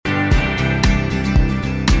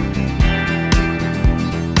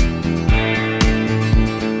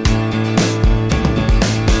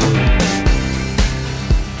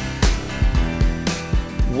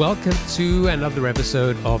Welcome to another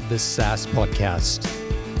episode of the SaaS podcast.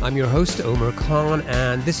 I'm your host, Omar Khan,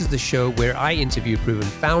 and this is the show where I interview proven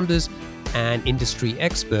founders and industry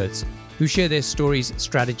experts who share their stories,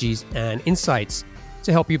 strategies, and insights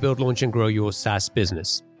to help you build, launch, and grow your SaaS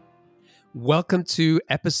business. Welcome to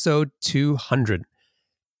episode 200.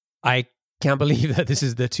 I can't believe that this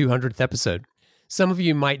is the 200th episode. Some of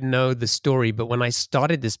you might know the story, but when I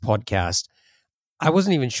started this podcast, I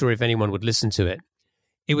wasn't even sure if anyone would listen to it.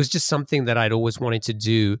 It was just something that I'd always wanted to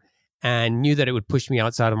do and knew that it would push me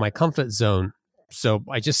outside of my comfort zone. So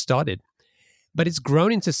I just started. But it's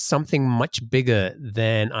grown into something much bigger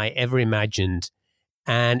than I ever imagined.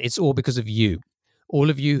 And it's all because of you, all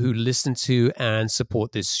of you who listen to and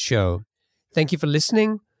support this show. Thank you for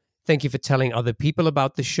listening. Thank you for telling other people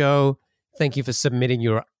about the show. Thank you for submitting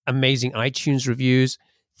your amazing iTunes reviews.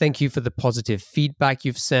 Thank you for the positive feedback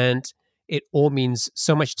you've sent. It all means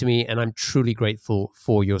so much to me, and I'm truly grateful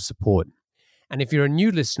for your support. And if you're a new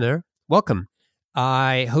listener, welcome.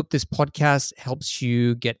 I hope this podcast helps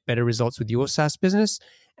you get better results with your SaaS business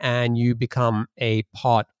and you become a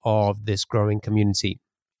part of this growing community.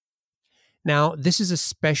 Now, this is a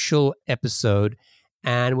special episode,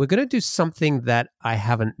 and we're going to do something that I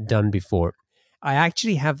haven't done before. I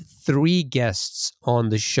actually have 3 guests on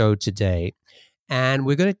the show today, and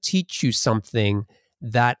we're going to teach you something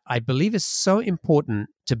that I believe is so important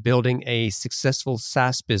to building a successful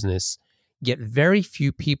SaaS business, yet very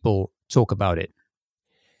few people talk about it.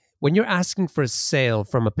 When you're asking for a sale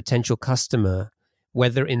from a potential customer,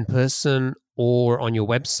 whether in person or on your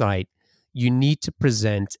website, you need to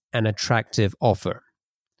present an attractive offer.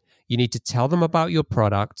 You need to tell them about your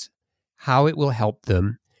product, how it will help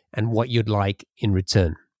them, and what you'd like in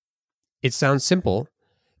return. It sounds simple,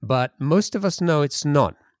 but most of us know it's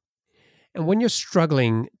not. And when you're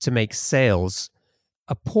struggling to make sales,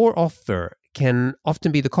 a poor offer can often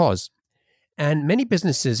be the cause. And many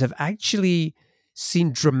businesses have actually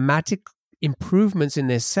seen dramatic improvements in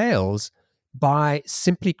their sales by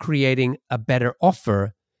simply creating a better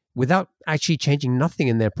offer without actually changing nothing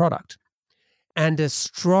in their product. And a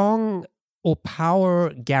strong or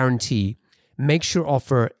power guarantee makes your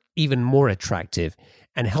offer even more attractive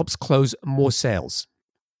and helps close more sales.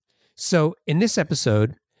 So in this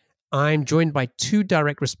episode, I'm joined by 2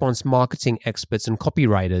 direct response marketing experts and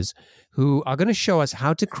copywriters who are going to show us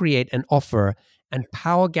how to create an offer and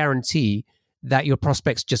power guarantee that your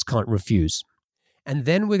prospects just can't refuse. And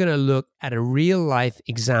then we're going to look at a real-life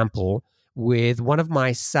example with one of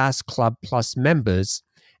my SaaS Club Plus members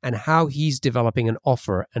and how he's developing an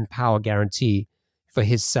offer and power guarantee for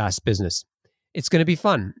his SaaS business. It's going to be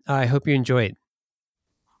fun. I hope you enjoy it.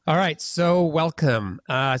 All right, so welcome.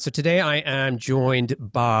 So today I am joined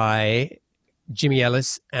by Jimmy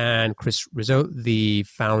Ellis and Chris Rizzo, the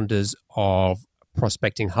founders of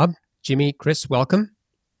Prospecting Hub. Jimmy, Chris, welcome.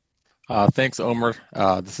 Thanks, Omer.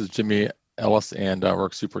 This is Jimmy Ellis, and we're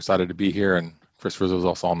super excited to be here, and Chris Rizzo is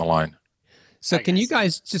also on the line. So can you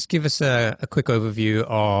guys just give us a quick overview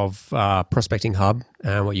of Prospecting Hub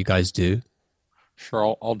and what you guys do?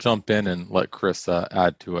 Sure, I'll jump in and let Chris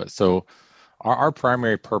add to it. So our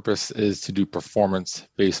primary purpose is to do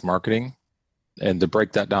performance-based marketing. And to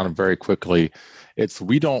break that down very quickly, it's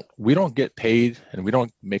we don't get paid and we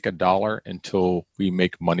don't make a dollar until we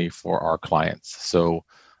make money for our clients. So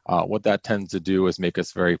what that tends to do is make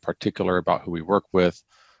us very particular about who we work with,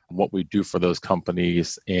 what we do for those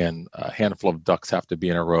companies, and a handful of ducks have to be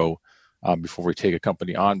in a row before we take a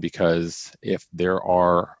company on, because if there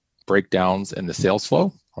are breakdowns in the sales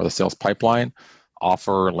flow or the sales pipeline,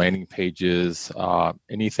 offer, landing pages,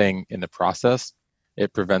 anything in the process,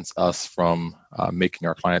 it prevents us from making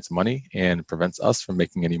our clients money and prevents us from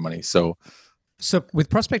making any money. So with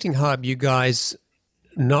Prospecting Hub, you guys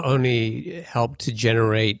not only help to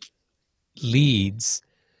generate leads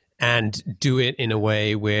and do it in a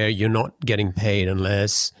way where you're not getting paid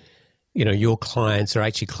unless, your clients are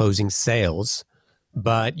actually closing sales,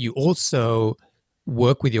 but you also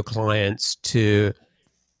work with your clients to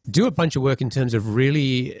do a bunch of work in terms of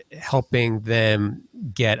really helping them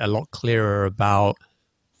get a lot clearer about,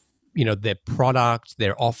 their product,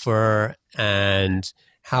 their offer, and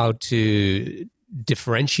how to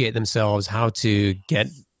differentiate themselves, how to get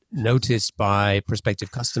noticed by prospective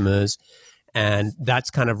customers. And that's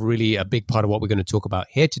kind of really a big part of what we're going to talk about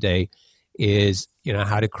here today is,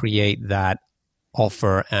 how to create that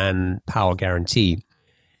offer and power guarantee.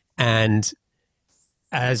 And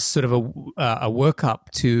as sort of a workup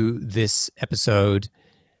to this episode,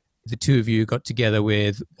 the 2 of you got together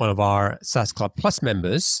with one of our SaaS Club Plus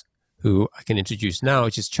members, who I can introduce now,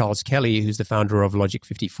 which is Charles Kelly, who's the founder of Logic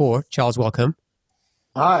 54. Charles, welcome.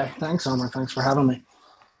 Hi, thanks, Omar. Thanks for having me.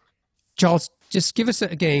 Charles, just give us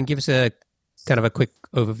a kind of a quick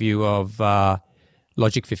overview of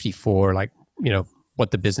Logic 54, like,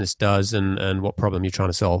 what the business does and what problem you're trying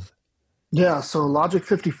to solve. Yeah, so Logic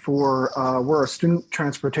 54, we're a student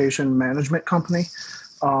transportation management company.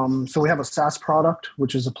 So we have a SaaS product,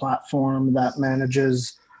 which is a platform that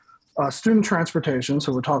manages student transportation.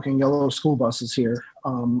 So we're talking yellow school buses here.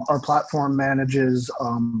 Our platform manages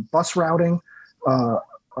bus routing,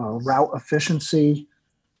 route efficiency.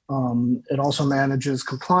 It also manages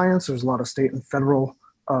compliance. There's a lot of state and federal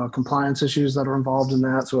compliance issues that are involved in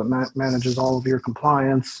that. So it manages all of your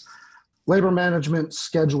compliance, labor management,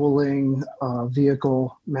 scheduling,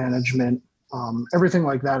 vehicle management. Everything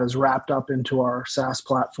like that is wrapped up into our SaaS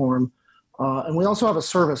platform. And we also have a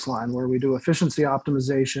service line where we do efficiency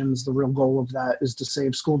optimizations. The real goal of that is to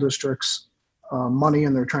save school districts money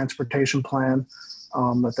in their transportation plan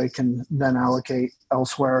that they can then allocate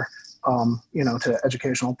elsewhere, to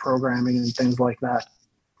educational programming and things like that.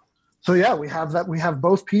 So yeah, we have that. We have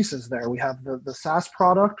both pieces there. We have the SaaS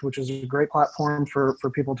product, which is a great platform for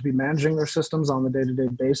people to be managing their systems on the day-to-day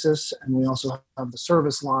basis. And we also have the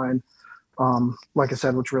service line, like I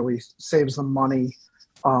said, which really saves them money.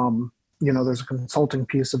 There's a consulting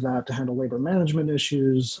piece of that to handle labor management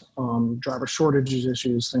issues, driver shortages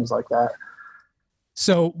issues, things like that.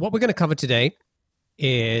 So what we're going to cover today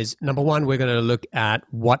is, number one, we're going to look at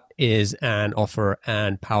what is an offer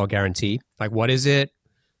and power guarantee. Like, what is it?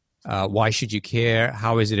 Why should you care?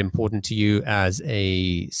 How is it important to you as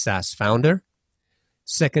a SaaS founder?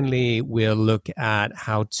 Secondly, we'll look at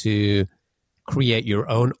how to create your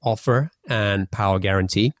own offer and power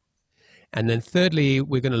guarantee. And then thirdly,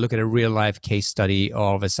 we're going to look at a real life case study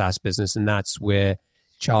of a SaaS business. And that's where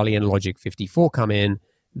Charlie and Logic 54 come in,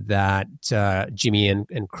 that Jimmy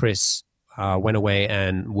and Chris went away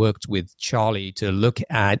and worked with Charlie to look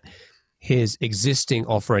at his existing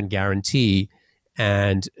offer and guarantee,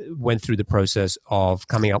 and went through the process of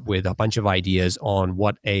coming up with a bunch of ideas on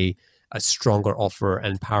what a stronger offer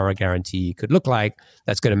and power guarantee could look like.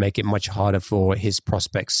 That's going to make it much harder for his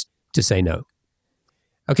prospects to say no.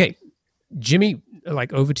 Okay, Jimmy,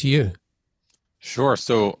 over to you. Sure.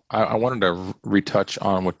 So I wanted to retouch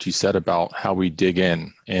on what you said about how we dig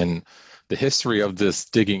in. And the history of this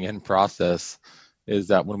digging in process is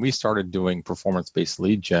that when we started doing performance-based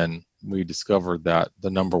lead gen, we discovered that the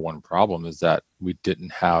number one problem is that we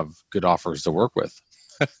didn't have good offers to work with.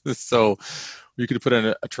 So we could put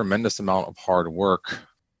in a tremendous amount of hard work,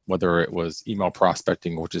 whether it was email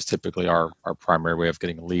prospecting, which is typically our primary way of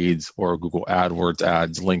getting leads, or Google AdWords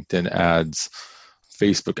ads, LinkedIn ads,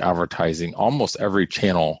 Facebook advertising, almost every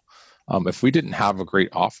channel. If we didn't have a great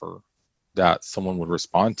offer that someone would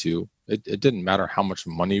respond to, it didn't matter how much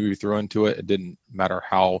money we threw into it. It didn't matter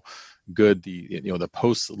how good the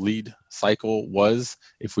post lead cycle was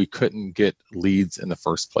if we couldn't get leads in the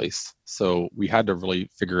first place. So we had to really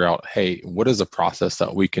figure out, hey, what is a process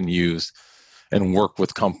that we can use and work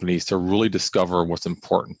with companies to really discover what's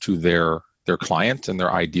important to their clients and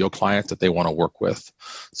their ideal clients that they want to work with.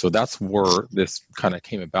 So that's where this kind of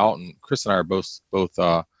came about. And Chris and I are both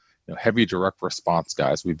heavy direct response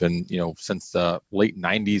guys. We've been, since the late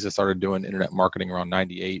 90s, I started doing internet marketing around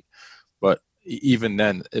 98. But even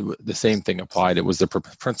then, the same thing applied. It was the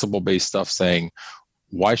principle-based stuff saying,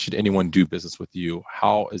 why should anyone do business with you?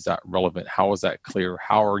 How is that relevant? How is that clear?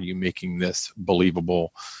 How are you making this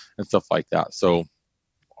believable? And stuff like that. So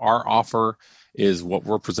our offer is what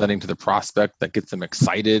we're presenting to the prospect that gets them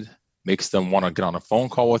excited, makes them want to get on a phone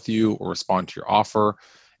call with you or respond to your offer,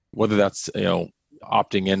 whether that's,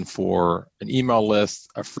 opting in for an email list,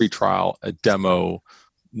 a free trial, a demo.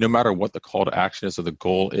 No matter what the call to action is or the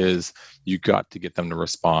goal is, you got to get them to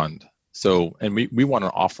respond. So, and we want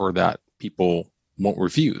to offer that people won't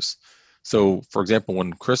refuse. So, for example,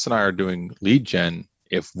 when Chris and I are doing lead gen,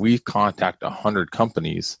 if we contact 100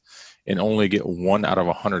 companies and only get 1 out of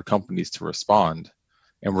 100 companies to respond,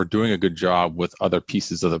 and we're doing a good job with other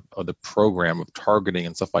pieces of the program of targeting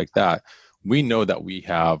and stuff like that, we know that we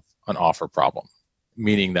have an offer problem.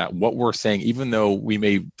 Meaning that what we're saying, even though we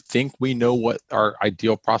may think we know what our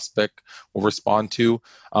ideal prospect will respond to,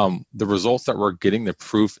 the results that we're getting, the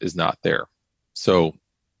proof is not there. So,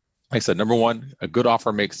 like I said, number one, a good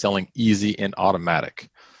offer makes selling easy and automatic.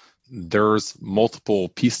 There's multiple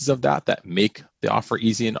pieces of that make the offer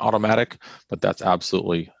easy and automatic, but that's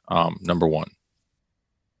absolutely number one.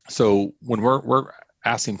 So when we're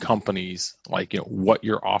asking companies what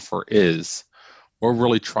your offer is, we're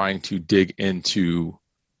really trying to dig into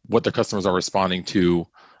what the customers are responding to,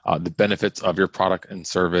 the benefits of your product and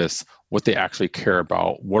service, what they actually care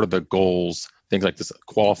about, what are the goals, things like this,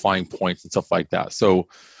 qualifying points and stuff like that. So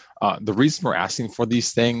the reason we're asking for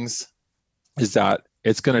these things is that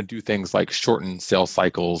it's going to do things like shorten sales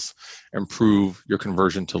cycles, improve your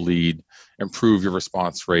conversion to lead, improve your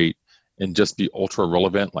response rate, and just be ultra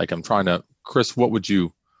relevant. Like Chris, what would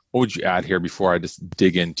you add here before I just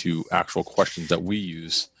dig into actual questions that we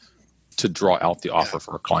use to draw out the offer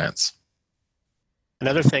for our clients?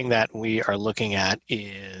 Another thing that we are looking at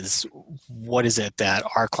is what is it that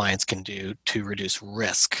our clients can do to reduce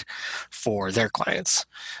risk for their clients.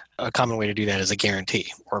 A common way to do that is a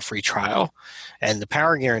guarantee or a free trial. And the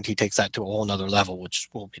power guarantee takes that to a whole nother level, which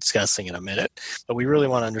we'll be discussing in a minute. But we really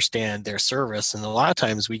want to understand their service. And a lot of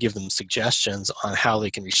times we give them suggestions on how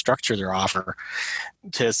they can restructure their offer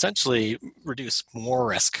to essentially reduce more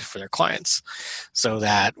risk for their clients, so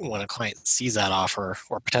that when a client sees that offer,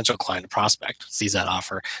 or a potential client or prospect sees that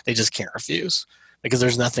offer, they just can't refuse, because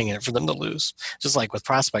there's nothing in it for them to lose. Just like with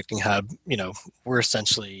Prospecting Hub, we're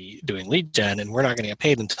essentially doing lead gen, and we're not going to get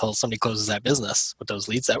paid until somebody closes that business with those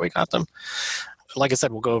leads that we got them. Like I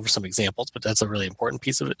said, we'll go over some examples, but that's a really important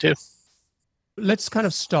piece of it too. Let's kind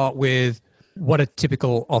of start with what a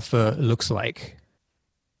typical offer looks like.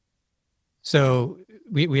 So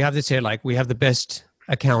we have this here, like we have the best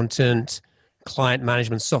accountant client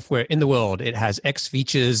management software in the world. It has X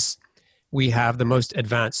features. We have the most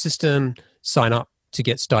advanced system. Sign up to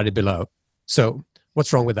get started below. So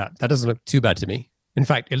what's wrong with that? That doesn't look too bad to me. In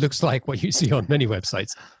fact, it looks like what you see on many websites.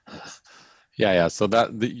 Yeah. So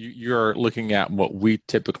you're looking at what we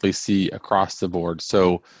typically see across the board.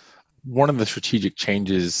 So one of the strategic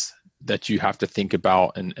changes that you have to think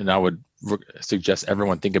about, and I would suggest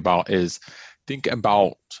everyone think about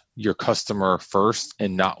your customer first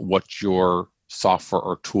and not what your software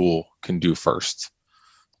or tool can do first.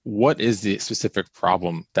 What is the specific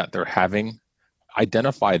problem that they're having?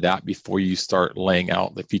 Identify that before you start laying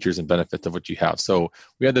out the features and benefits of what you have. So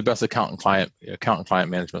we have the best accountant client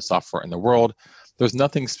management software in the world. There's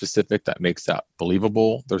nothing specific that makes that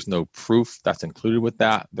believable. There's no proof that's included with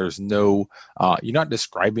that. There's no, you're not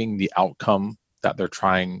describing the outcome that they're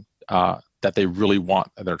trying, that they really want,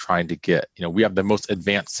 that they're trying to get. We have the most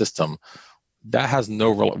advanced system. That has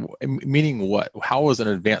no meaning. What? How is an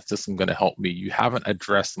advanced system going to help me? You haven't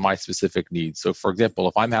addressed my specific needs. So, for example,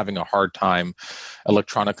 if I'm having a hard time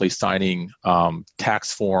electronically signing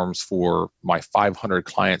tax forms for my 500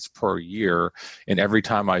 clients per year, and every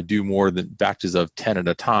time I do more than batches of 10 at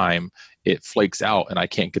a time, it flakes out and I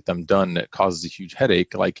can't get them done. It causes a huge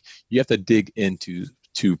headache. Like, you have to dig into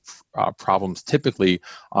problems typically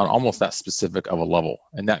on almost that specific of a level,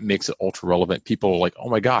 and that makes it ultra relevant. People are like, oh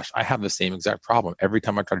my gosh, I have the same exact problem. Every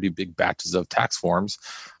time I try to do big batches of tax forms,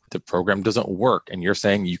 the program doesn't work. And you're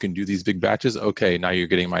saying you can do these big batches? Okay, now you're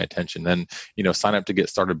getting my attention. Then sign up to get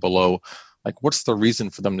started below. Like, what's the reason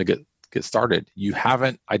for them to get started? You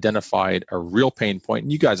haven't identified a real pain point.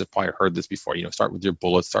 And you guys have probably heard this before. Start with your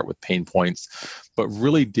bullets, start with pain points, but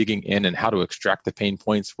really digging in and how to extract the pain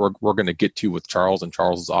points. We're going to get to with Charles and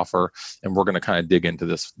Charles's offer, and we're going to kind of dig into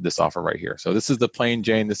this offer right here. So this is the plain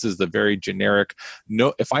Jane. This is the very generic.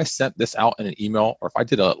 No, if I sent this out in an email, or if I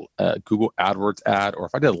did a Google AdWords ad, or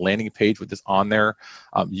if I did a landing page with this on there,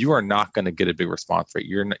 you are not going to get a big response rate.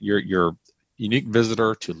 Your unique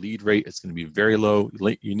visitor to lead rate is going to be very low.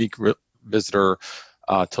 Unique visitor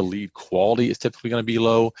to lead quality is typically going to be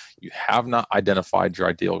low. You have not identified your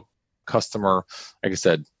ideal customer. Like I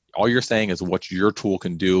said, all you're saying is what your tool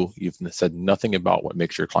can do. You've said nothing about what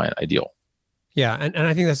makes your client ideal. Yeah, and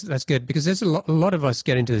I think that's good, because there's a lot of us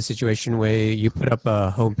get into the situation where you put up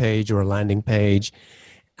a homepage or a landing page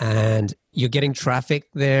and you're getting traffic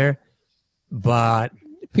there, but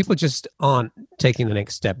people just aren't taking the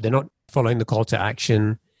next step. They're not following the call to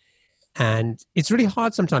action. And it's really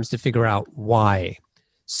hard sometimes to figure out why.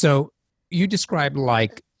 So you described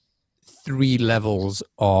like 3 levels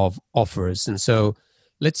of offers. And so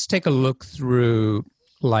let's take a look through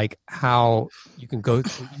like how you can go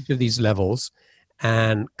through each of these levels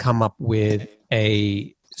and come up with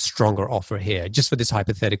a stronger offer here, just for this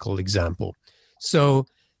hypothetical example. So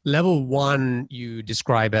level 1, you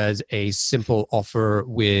describe as a simple offer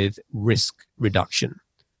with risk reduction.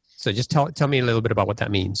 So just tell me a little bit about what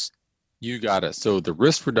that means. You got it. So the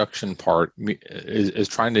risk reduction part is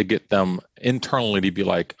trying to get them internally to be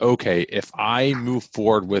like, okay, if I move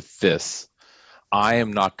forward with this, I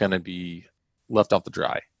am not going to be left out to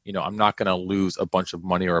dry. I'm not going to lose a bunch of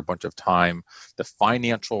money or a bunch of time. The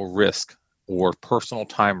financial risk or personal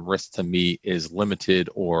time risk to me is limited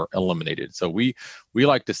or eliminated. So we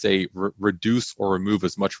like to say reduce or remove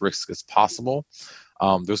as much risk as possible.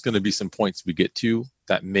 There's going to be some points we get to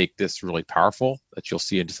that make this really powerful that you'll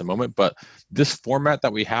see in just a moment. But this format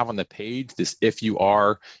that we have on the page, this if you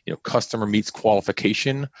are, customer meets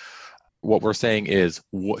qualification, what we're saying is,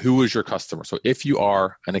 who is your customer? So if you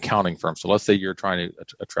are an accounting firm, so let's say you're trying to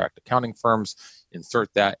attract accounting firms,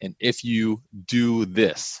 insert that. And if you do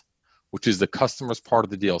this, which is the customer's part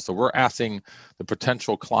of the deal. So we're asking the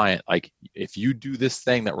potential client, like, if you do this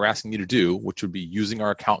thing that we're asking you to do, which would be using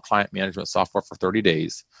our account client management software for 30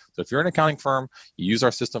 days. So if you're an accounting firm, you use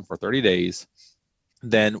our system for 30 days,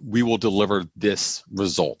 then we will deliver this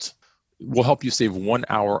result. We'll help you save 1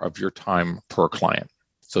 hour of your time per client.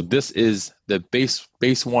 So this is the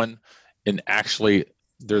base one. And actually,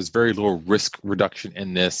 there's very little risk reduction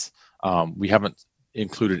in this. We haven't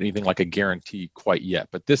included anything like a guarantee quite yet,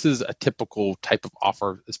 but this is a typical type of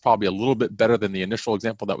offer. It's probably a little bit better than the initial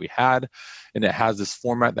example that we had, and it has this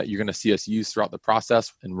format that you're going to see us use throughout the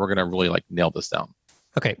process, and we're going to really like nail this down.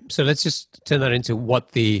 Okay, so let's just turn that into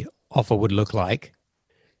what the offer would look like.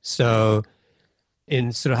 So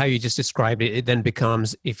in sort of how you just described it, it then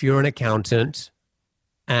becomes, if you're an accountant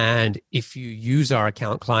and if you use our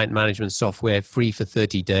account client management software free for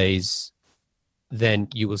 30 days, then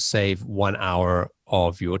you will save 1 hour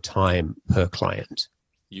of your time per client.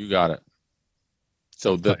 You got it.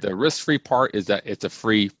 So the risk-free part is that it's a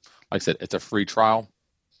free, like I said, it's a free trial.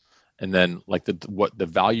 And then like the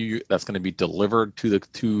value that's going to be delivered to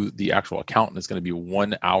the actual accountant is going to be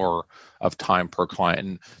 1 hour of time per client.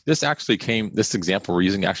 And this example we're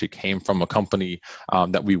using actually came from a company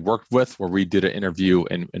that we worked with, where we did an interview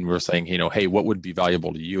and we were saying, hey, what would be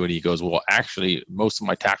valuable to you? And he goes, well, actually, most of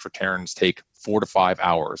my tax returns take 4 to 5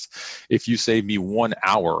 hours. If you save me 1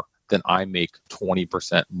 hour, then I make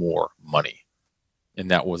 20% more money. And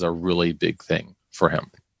that was a really big thing for him.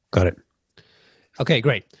 Got it. Okay,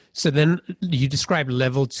 great. So then you describe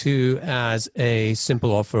level 2 as a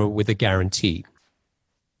simple offer with a guarantee.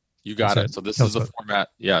 You got it. So this is the format.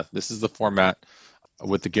 Yeah, this is the format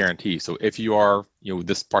with the guarantee. So if you are,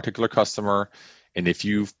 this particular customer, and if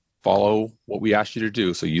you follow what we asked you to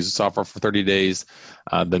do, so use the software for 30 days,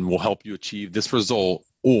 then we'll help you achieve this result,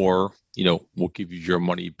 or, we'll give you your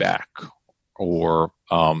money back, or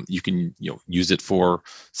you can use it for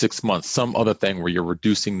 6 months, some other thing where you're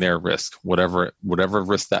reducing their risk, whatever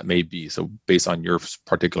risk that may be. So based on your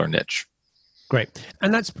particular niche. Great.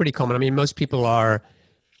 And that's pretty common. I mean, most people are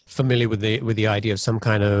familiar with the idea of some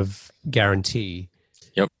kind of guarantee.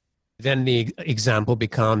 Yep. Then the example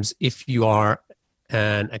becomes, if you are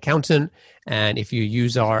an accountant and if you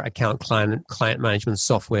use our account client management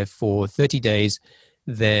software for 30 days,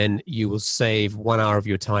 then you will save 1 hour of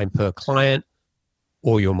your time per client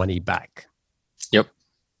or your money back. Yep.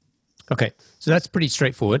 Okay, so that's pretty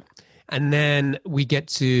straightforward. And then we get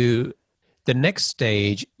to the next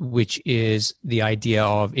stage, which is the idea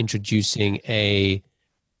of introducing a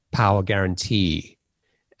power guarantee.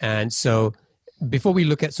 And so before we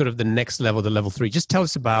look at sort of the next level, the level 3, just tell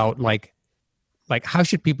us about like how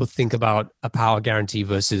should people think about a power guarantee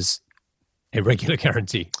versus a regular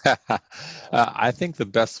guarantee? I think the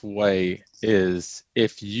best way is,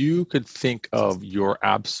 if you could think of your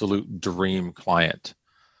absolute dream client,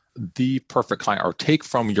 the perfect client, or take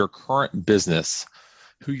from your current business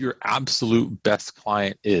who your absolute best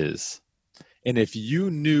client is. And if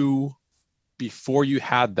you knew before you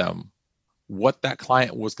had them what that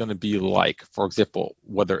client was going to be like, for example,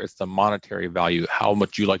 whether it's the monetary value, how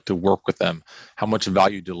much you like to work with them, how much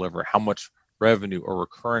value you deliver, how much revenue or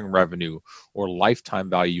recurring revenue or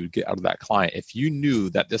lifetime value you get out of that client. If you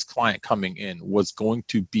knew that this client coming in was going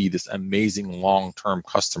to be this amazing long-term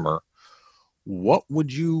customer, what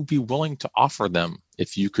would you be willing to offer them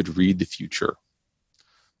if you could read the future?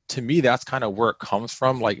 To me, that's kind of where it comes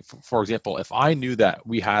from. Like, for example, if I knew that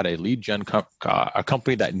we had a lead gen a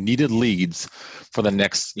company that needed leads for the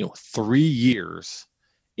next 3 years,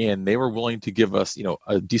 and they were willing to give us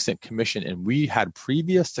a decent commission, and we had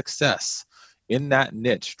previous success in that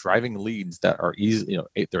niche, driving leads that are easy,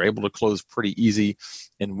 they're able to close pretty easy,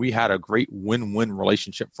 and we had a great win-win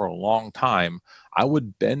relationship for a long time, I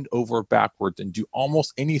would bend over backwards and do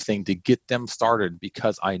almost anything to get them started,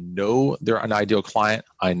 because I know they're an ideal client,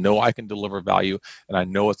 I know I can deliver value, and I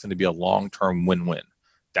know it's going to be a long-term win-win.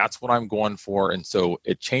 That's what I'm going for. And so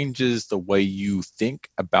it changes the way you think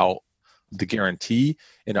about the guarantee,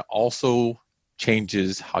 and it also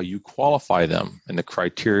changes how you qualify them and the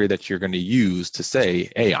criteria that you're going to use to say,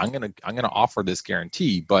 hey, I'm going to offer this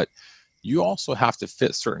guarantee, but you also have to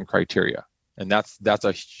fit certain criteria. And that's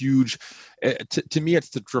a huge, to me, it's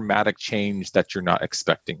the dramatic change that you're not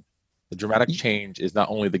expecting. The dramatic change is not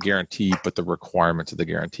only the guarantee, but the requirements of the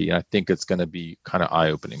guarantee. And I think it's going to be kind of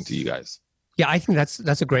eye-opening to you guys. Yeah, I think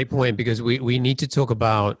that's a great point, because we need to talk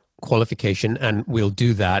about qualification, and we'll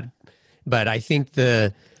do that. But I think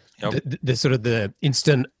the sort of the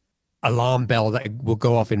instant alarm bell that will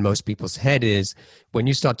go off in most people's head is when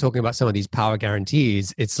you start talking about some of these power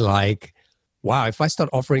guarantees, it's like, wow, if I start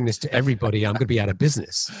offering this to everybody, I'm going to be out of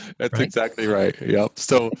business. That's right? exactly right. Yep.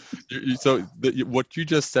 So, what you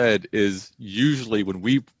just said is usually when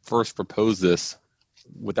we first propose this,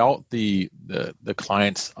 without the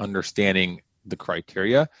clients understanding the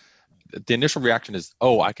criteria, the initial reaction is,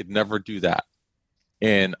 "Oh, I could never do that."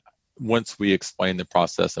 And once we explain the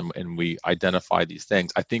process and we identify these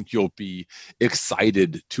things, I think you'll be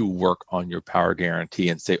excited to work on your power guarantee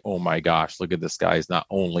and say, oh my gosh, look at this, guys. Not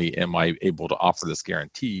only am I able to offer this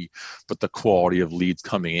guarantee, but the quality of leads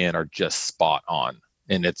coming in are just spot on.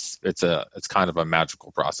 And it's kind of a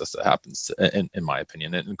magical process that happens in my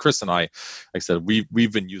opinion. And Chris and I, like I said,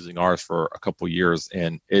 we've been using ours for a couple of years,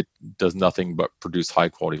 and it does nothing but produce high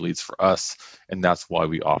quality leads for us. And that's why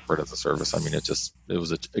we offer it as a service. I mean, it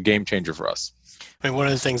was a game changer for us. I mean, one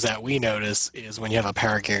of the things that we notice is when you have a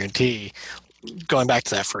power guarantee, going back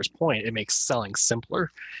to that first point, it makes selling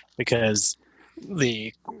simpler because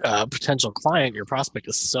the potential client, your prospect,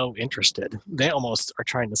 is so interested. They almost are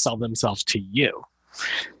trying to sell themselves to you.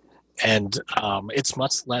 And it's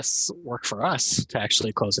much less work for us to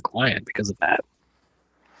actually close a client because of that.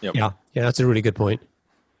 Yep. Yeah, that's a really good point.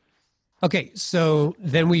 Okay, so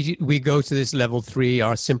then we go to this level 3.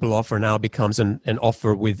 Our simple offer now becomes an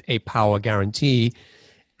offer with a power guarantee.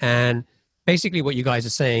 And basically what you guys are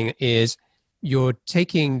saying is you're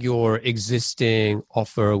taking your existing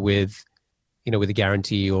offer with a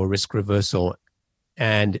guarantee or risk reversal,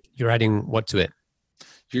 and you're adding what to it?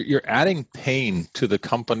 You're adding pain to the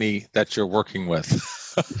company that you're working with.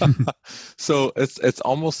 So it's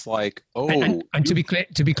almost like, and to be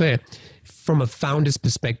clear, from a founder's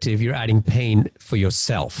perspective, you're adding pain for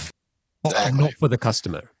yourself, not for the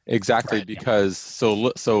customer. Exactly, right. Because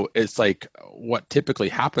so it's like what typically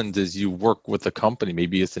happens is you work with a company.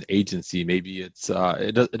 Maybe it's an agency, maybe it's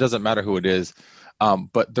it doesn't matter who it is,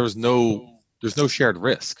 but there's no shared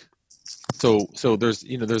risk. So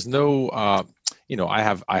there's no I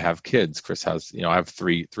have kids. Chris has, I have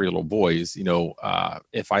three little boys.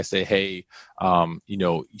 If I say, hey,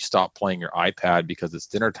 you stop playing your iPad because it's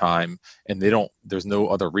dinner time, and there's no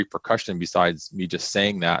other repercussion besides me just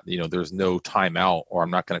saying that, there's no timeout, or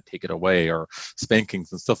I'm not going to take it away, or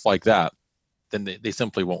spankings and stuff like that, then they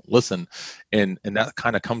simply won't listen. And that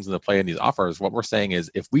kind of comes into play in these offers. What we're saying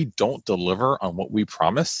is, if we don't deliver on what we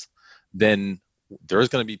promise, then there's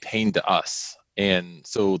going to be pain to us. And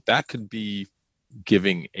so that could be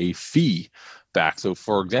giving a fee back. So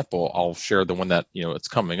for example, I'll share the one that, it's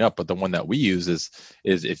coming up, but the one that we use is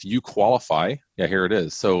if you qualify, here it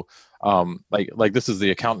is. So like this is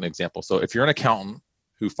the accountant example. So if you're an accountant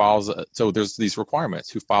who files, so there's these requirements,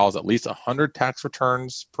 who files at least 100 tax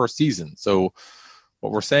returns per season. So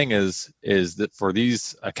what we're saying is that for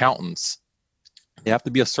these accountants, they have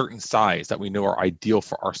to be a certain size that we know are ideal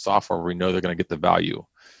for our software. We know they're going to get the value.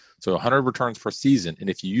 So 100 returns per season. And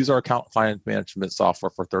if you use our account finance management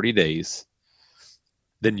software for 30 days,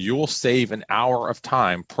 then you'll save an hour of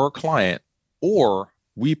time per client, or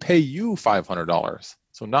we pay you $500.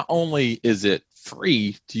 So not only is it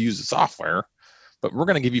free to use the software, but we're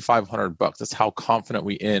going to give you $500. That's how confident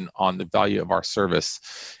we in on the value of our service.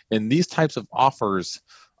 And these types of offers,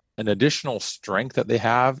 an additional strength that they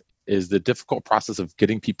have is the difficult process of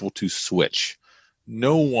getting people to switch.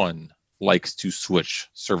 No one likes to switch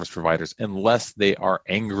service providers unless they are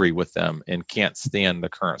angry with them and can't stand the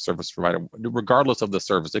current service provider, regardless of the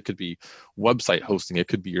service. It could be website hosting, it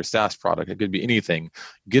could be your SaaS product, it could be anything.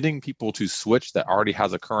 Getting people to switch that already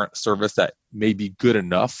has a current service that may be good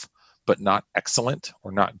enough, but not excellent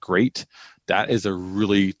or not great, that is a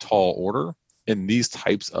really tall order. And these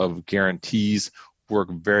types of guarantees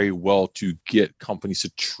work very well to get companies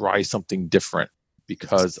to try something different,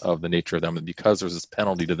 because of the nature of them, and because there's this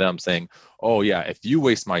penalty to them saying, oh yeah, if you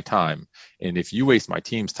waste my time and if you waste my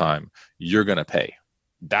team's time, you're going to pay.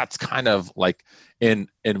 That's kind of like, and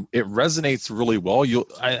it resonates really well.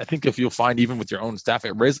 I think if you'll find, even with your own staff,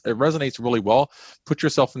 it resonates really well. Put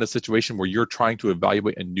yourself in a situation where you're trying to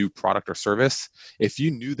evaluate a new product or service. If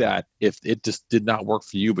you knew that if it just did not work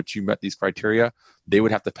for you, but you met these criteria, they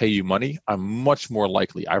would have to pay you money. I'm much more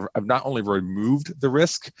likely. I've not only removed the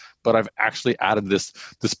risk, but I've actually added this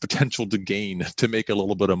potential to gain, to make a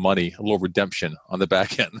little bit of money, a little redemption on the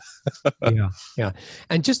back end. Yeah.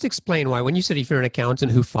 And just explain why, when you said if you're an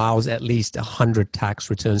accountant who files at least 100 tax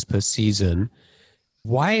returns per season,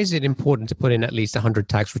 why is it important to put in at least 100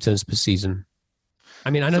 tax returns per season? I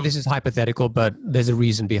mean, I know this is hypothetical, but there's a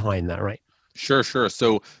reason behind that, right? Sure, sure.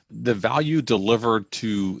 So the value delivered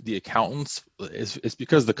to the accountants is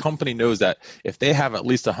because the company knows that if they have at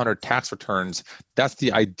least 100 tax returns, that's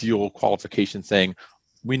the ideal qualification, saying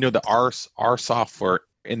we know that our software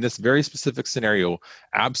in this very specific scenario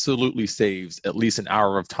absolutely saves at least an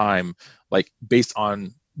hour of time, like based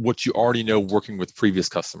on what you already know working with previous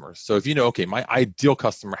customers. So if you know, okay, my ideal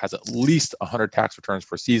customer has at least 100 tax returns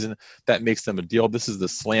per season, that makes them a deal. This is the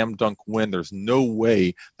slam dunk win. There's no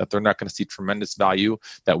way that they're not going to see tremendous value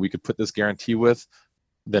that we could put this guarantee with.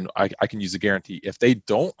 Then I can use a guarantee. If they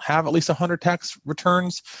don't have at least 100 tax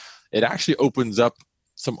returns, it actually opens up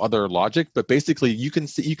some other logic. But basically, you can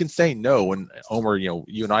say no. And Omer, you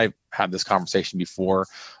and I had this conversation before.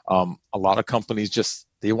 A lot of companies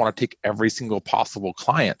they want to take every single possible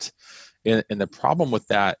client. And the problem with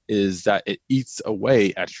that is that it eats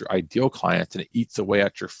away at your ideal client, and it eats away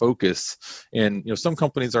at your focus. And some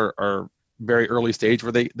companies are very early stage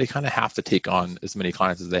where they kind of have to take on as many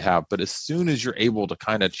clients as they have. But as soon as you're able to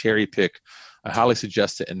kind of cherry pick, I highly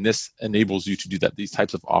suggest it. And this enables you to do that. These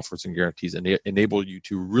types of offers and guarantees enable you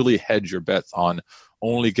to really hedge your bets on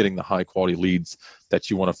only getting the high quality leads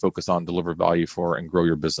that you want to focus on, deliver value for, and grow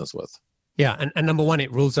your business with. Yeah, and number one,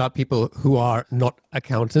 it rules out people who are not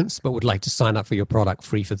accountants but would like to sign up for your product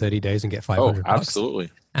free for 30 days and get $500. Absolutely.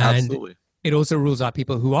 And absolutely. It also rules out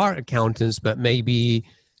people who are accountants but maybe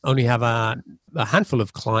only have a handful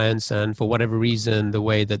of clients, and for whatever reason, the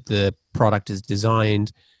way that the product is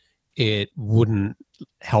designed, it wouldn't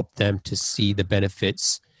help them to see the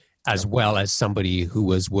benefits as well as somebody who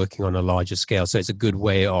was working on a larger scale. So it's a good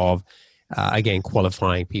way of again,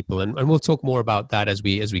 qualifying people. And we'll talk more about that as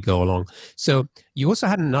we go along. So you also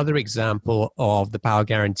had another example of the power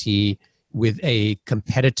guarantee with a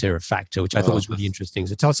competitor factor, which I thought was really interesting.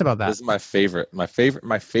 So tell us about that. This is my favorite. My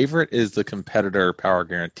favorite is the competitor power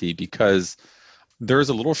guarantee, because there's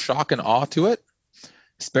a little shock and awe to it,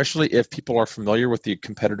 especially if people are familiar with the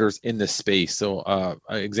competitors in this space. So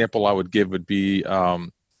an example I would give would be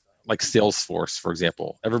like Salesforce, for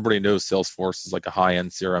example. Everybody knows Salesforce is like a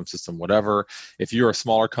high-end CRM system, whatever. If you're a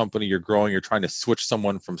smaller company, you're growing, you're trying to switch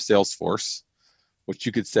someone from Salesforce, what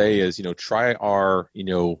you could say is, try our,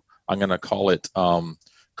 I'm going to call it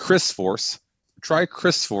Chrisforce. Try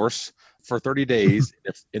Chrisforce for 30 days.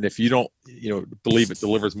 If you don't, believe it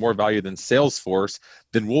delivers more value than Salesforce,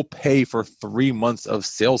 then we'll pay for 3 months of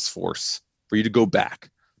Salesforce for you to go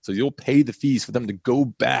back. So you'll pay the fees for them to go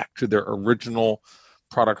back to their original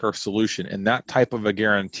product or solution. And that type of a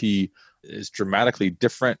guarantee is dramatically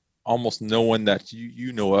different. Almost no one that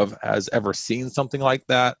you know of has ever seen something like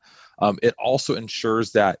that. It also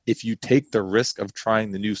ensures that if you take the risk of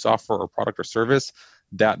trying the new software or product or service,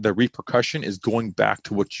 that the repercussion is going back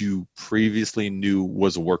to what you previously knew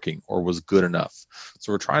was working or was good enough.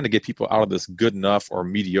 So we're trying to get people out of this good enough or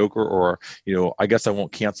mediocre or, I guess I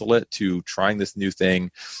won't cancel it, to trying this new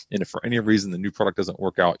thing. And if for any reason the new product doesn't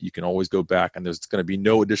work out, you can always go back, and there's going to be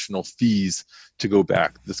no additional fees to go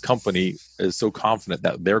back. This company is so confident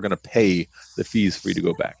that they're going to pay the fees for you to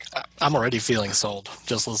go back. I'm already feeling sold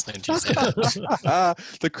just listening to you say that.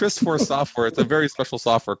 The Chrisforce software, it's a very special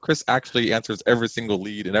software. Chris actually answers every single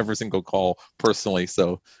lead and every single call personally.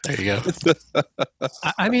 So there you go.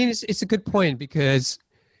 I mean, it's a good point, because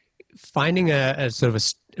finding a sort of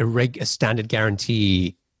a standard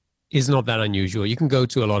guarantee is not that unusual. You can go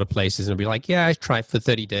to a lot of places and be like, yeah, I try it for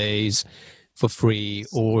 30 days for free,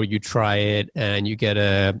 or you try it and you get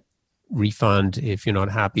a refund if you're not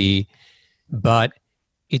happy. But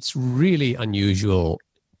it's really unusual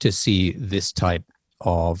to see this type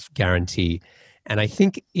of guarantee. And I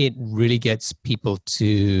think it really gets people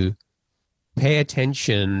to pay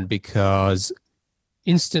attention, because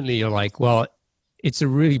instantly you're like, well, it's a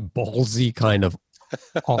really ballsy kind of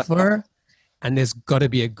offer, and there's got to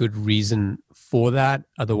be a good reason for that.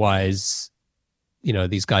 Otherwise,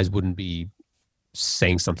 these guys wouldn't be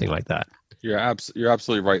saying something like that. You're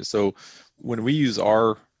absolutely right. So when we use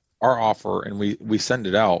our offer and we send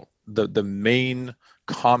it out, the main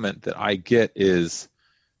comment that I get is,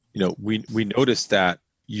 we notice that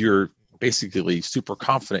you're basically super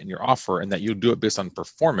confident in your offer, and that you'll do it based on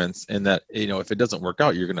performance, and that, if it doesn't work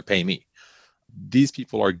out, you're going to pay me. These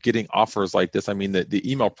people are getting offers like this. I mean, the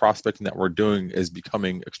email prospecting that we're doing is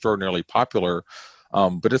becoming extraordinarily popular,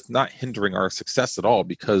 but it's not hindering our success at all,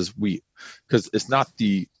 because it's not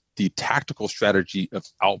the tactical strategy of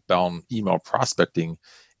outbound email prospecting.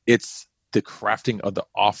 It's the crafting of the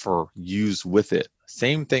offer used with it.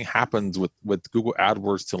 Same thing happens with Google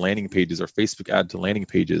AdWords to landing pages or Facebook ad to landing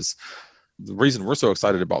pages. the reason we're so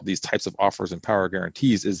excited about these types of offers and power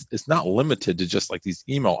guarantees is it's not limited to just like these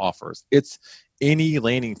email offers. It's any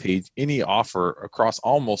landing page, any offer across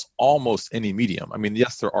almost any medium. I mean,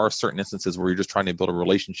 yes, there are certain instances where you're just trying to build a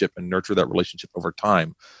relationship and nurture that relationship over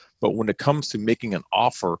time. But when it comes to making an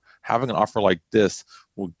offer, having an offer like this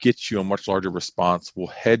will get you a much larger response, will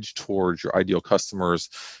hedge towards your ideal customers.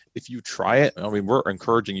 If you try it, I mean, we're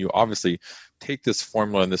encouraging you, obviously, take this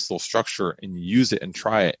formula and this little structure and use it and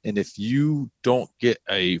try it. And if you don't get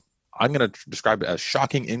I'm going to describe it as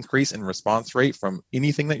shocking increase in response rate from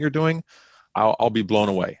anything that you're doing, I'll be blown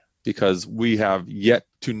away, because we have yet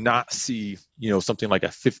to not see, something like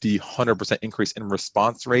a 50, 100% increase in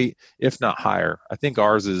response rate, if not higher. I think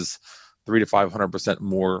ours is 300 to 500%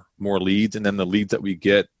 more leads. And then the leads that we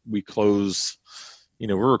get, we close,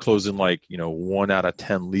 we were closing 1 out of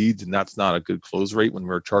 10 leads, and that's not a good close rate when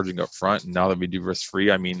we're charging up front. And now that we do risk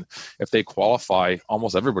free, I mean, if they qualify,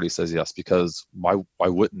 almost everybody says yes, because why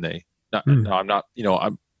wouldn't they? No, I'm not,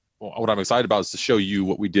 what I'm excited about is to show you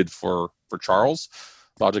what we did for Charles,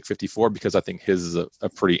 Logic 54, because I think his is a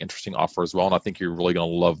pretty interesting offer as well. And I think you're really going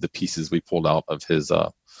to love the pieces we pulled out of his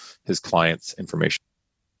client's information.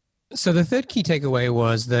 So the third key takeaway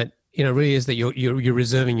was that, really is that you're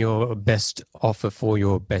reserving your best offer for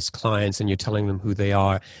your best clients, and you're telling them who they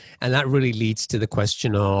are. And that really leads to the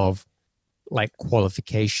question of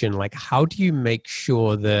qualification. How do you make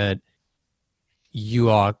sure that you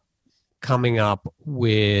are coming up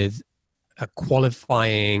with a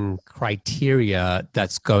qualifying criteria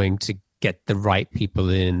that's going to get the right people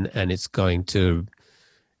in, and it's going to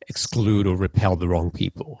exclude or repel the wrong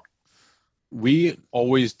people? We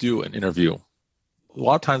always do an interview. A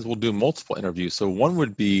lot of times we'll do multiple interviews. So one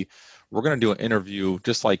would be, we're going to do an interview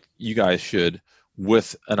just like you guys should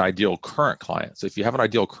with an ideal current client. So if you have an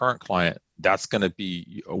ideal current client, that's going to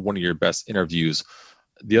be one of your best interviews.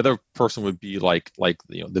 The other person would be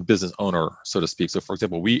the business owner, so to speak. So for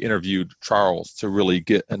example, we interviewed Charles to really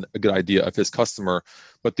get a good idea of his customer,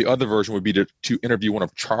 but the other version would be to interview one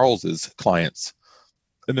of Charles's clients.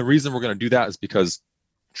 And the reason we're going to do that is because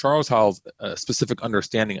Charles has a specific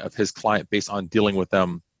understanding of his client based on dealing with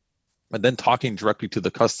them, and then talking directly to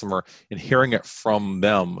the customer and hearing it from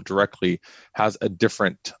them directly has a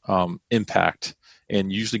different impact,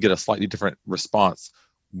 and usually get a slightly different response.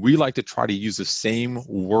 We like to try to use the same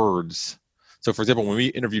words. So for example, when we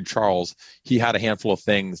interviewed Charles, he had a handful of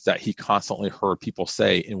things that he constantly heard people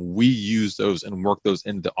say, and we use those and work those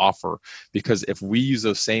into the offer. Because if we use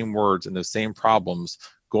those same words and those same problems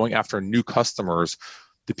going after new customers,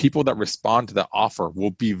 the people that respond to that offer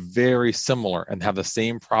will be very similar and have the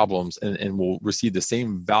same problems and will receive the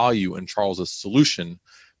same value in Charles's solution,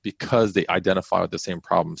 because they identify with the same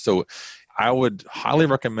problem. So I would highly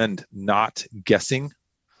recommend not guessing.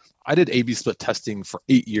 I did A/B split testing for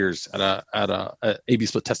 8 years at a A/B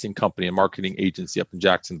split testing company, a marketing agency up in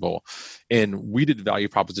Jacksonville, and we did value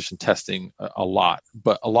proposition testing a lot.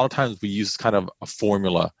 But a lot of times we use kind of a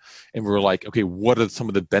formula, and we're like, okay, what are some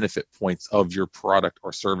of the benefit points of your product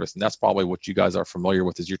or service? And that's probably what you guys are familiar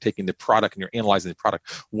with. Is you're taking the product and you're analyzing the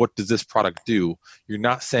product. What does this product do? You're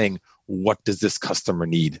not saying, what does this customer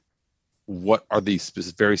need? What are these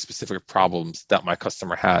very specific problems that my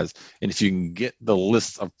customer has? And if you can get the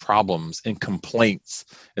list of problems and complaints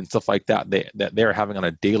and stuff like that that they're having on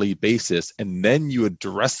a daily basis, and then you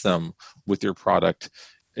address them with your product,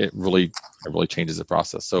 it really changes the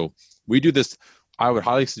process. So we do this. I would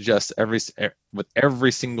highly suggest with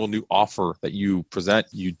every single new offer that you present,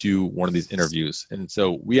 you do one of these interviews. And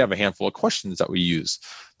so we have a handful of questions that we use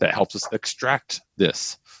that helps us extract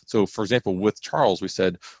this. So for example, with Charles, we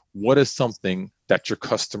said, what is something that your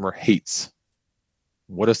customer hates?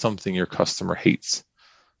 What is something your customer hates?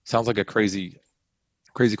 Sounds like a crazy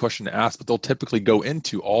question to ask, but they'll typically go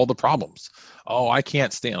into all the problems. Oh, I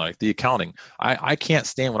can't stand the accounting. I can't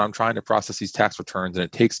stand when I'm trying to process these tax returns and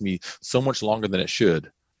it takes me so much longer than it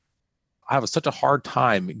should. I have such a hard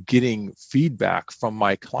time getting feedback from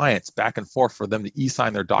my clients back and forth for them to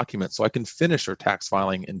e-sign their documents so I can finish their tax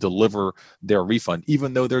filing and deliver their refund.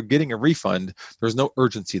 Even though they're getting a refund, there's no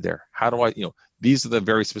urgency there. How do I, these are the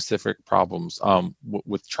very specific problems.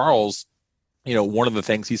 With Charles, one of the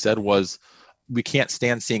things he said was, we can't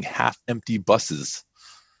stand seeing half-empty buses.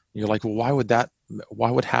 You're like, well,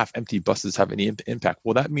 why would half-empty buses have any impact?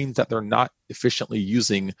 Well, that means that they're not efficiently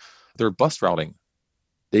using their bus routing.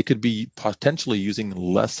 They could be potentially using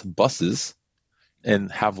less buses and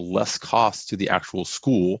have less costs to the actual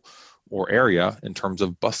school or area in terms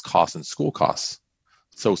of bus costs and school costs.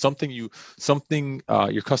 So something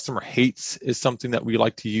your customer hates is something that we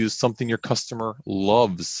like to use. Something your customer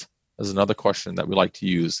loves is another question that we like to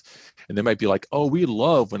use. And they might be like, oh, we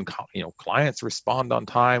love when clients respond on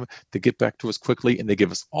time, they get back to us quickly, and they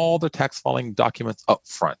give us all their tax filing documents up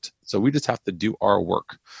front. So we just have to do our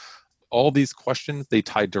work. All these questions, they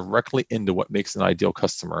tie directly into what makes an ideal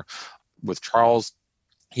customer. With Charles,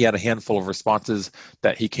 he had a handful of responses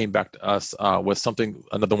that he came back to us with something.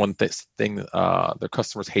 Another one thing their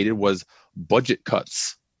customers hated was budget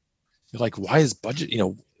cuts. You're like, why is budget?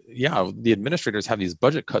 The administrators have these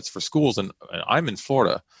budget cuts for schools, and I'm in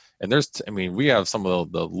Florida, and we have some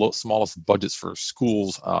of the smallest budgets for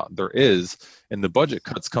schools there is, and the budget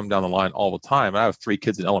cuts come down the line all the time. I have 3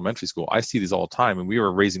 kids in elementary school. I see these all the time, and we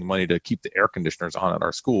were raising money to keep the air conditioners on at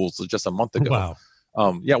our schools just a month ago. Wow.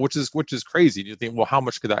 Which is crazy. You think, well, how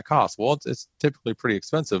much could that cost? Well, it's typically pretty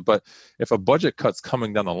expensive, but if a budget cut's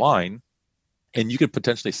coming down the line, and you could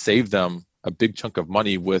potentially save them a big chunk of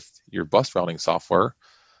money with your bus routing software,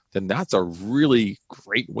 then that's a really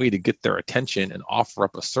great way to get their attention and offer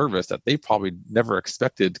up a service that they probably never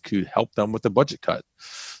expected could help them with the budget cut.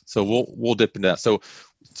 So we'll dip into that. So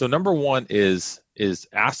number one is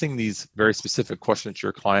asking these very specific questions to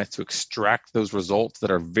your clients to extract those results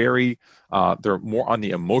that are they're more on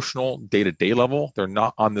the emotional day-to-day level. They're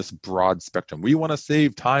not on this broad spectrum. We want to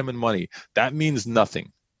save time and money. That means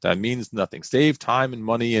nothing. That means nothing. Save time and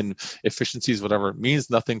money and efficiencies, whatever, means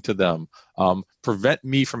nothing to them. Prevent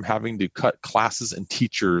me from having to cut classes and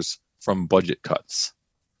teachers from budget cuts.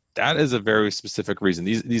 That is a very specific reason.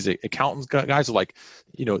 These accountants guys are like,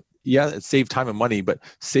 it saved time and money, but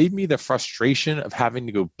save me the frustration of having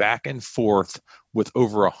to go back and forth with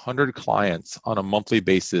over 100 clients on a monthly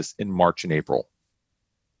basis in March and April.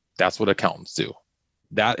 That's what accountants do.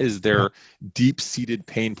 That is their deep-seated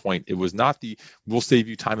pain point. It was not we'll save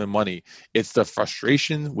you time and money. It's the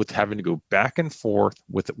frustration with having to go back and forth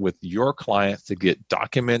with your clients to get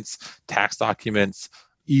documents, tax documents,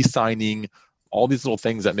 e-signing, all these little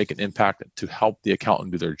things that make an impact to help the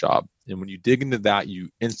accountant do their job. And when you dig into that, you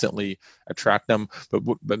instantly attract them.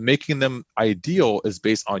 But making them ideal is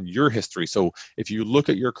based on your history. So if you look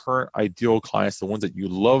at your current ideal clients, the ones that you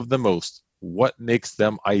love the most, what makes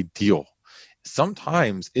them ideal?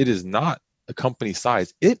 Sometimes it is not a company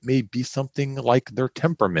size. It may be something like their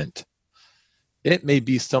temperament. It may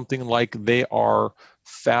be something like they are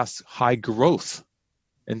fast, high growth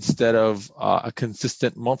instead of a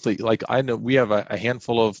consistent monthly. Like I know we have a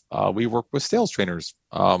handful of, we work with sales trainers,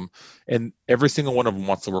 and every single one of them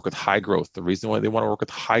wants to work with high growth. The reason why they want to work with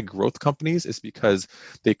high growth companies is because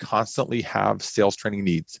they constantly have sales training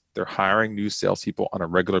needs. They're hiring new salespeople on a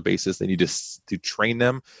regular basis. They need to train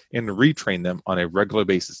them and retrain them on a regular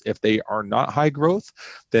basis. If they are not high growth,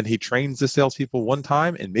 then he trains the salespeople one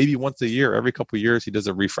time, and maybe once a year, every couple of years, he does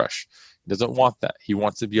a refresh. He doesn't want that. He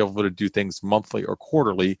wants to be able to do things monthly or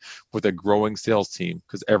quarterly with a growing sales team,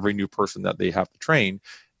 because every new person that they have to train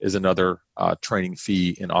is another training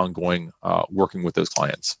fee and ongoing working with those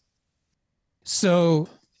clients. So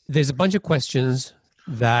there's a bunch of questions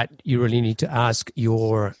that you really need to ask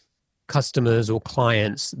your customers or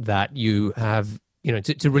clients that you have,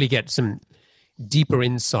 to really get some deeper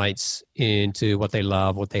insights into what they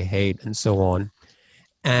love, what they hate, and so on.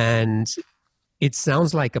 And it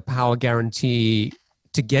sounds like a power guarantee.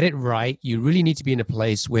 To get it right, you really need to be in a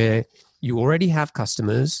place where you already have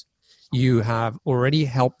customers, you have already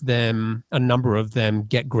helped them, a number of them,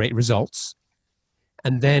 get great results.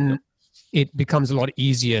 And then it becomes a lot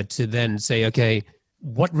easier to then say, okay,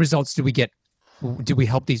 what results do we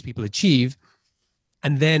help these people achieve?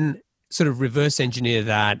 And then sort of reverse engineer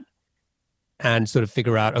that and sort of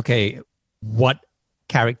figure out, okay, what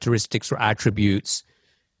characteristics or attributes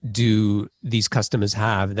do these customers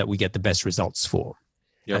have that we get the best results for?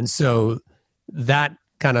 Yep. And so that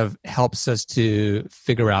kind of helps us to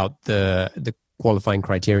figure out the qualifying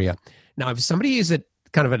criteria. Now, if somebody is at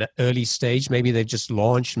kind of at an early stage, maybe they've just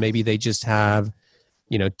launched, maybe they just have,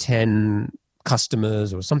 10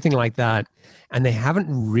 customers or something like that, and they haven't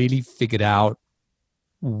really figured out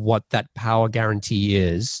what that power guarantee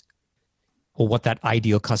is or what that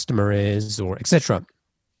ideal customer is, or et cetera.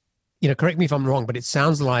 Correct me if I'm wrong, but it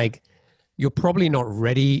sounds like you're probably not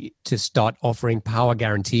ready to start offering power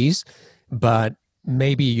guarantees, but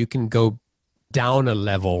maybe you can go down a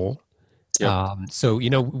level. Yep. So,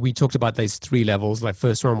 we talked about these 3 levels. Like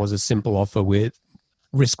first one was a simple offer with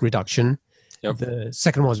risk reduction. Yep. The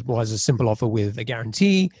second one was a simple offer with a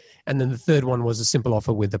guarantee. And then the third one was a simple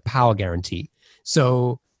offer with a power guarantee.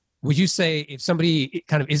 So would you say if somebody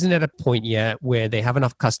kind of isn't at a point yet where they have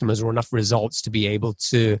enough customers or enough results to be able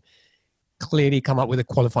to clearly come up with a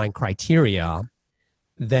qualifying criteria,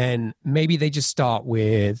 then maybe they just start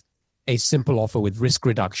with a simple offer with risk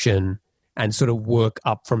reduction and sort of work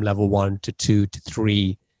up from level 1 to 2 to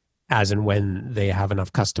 3 as and when they have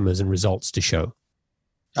enough customers and results to show.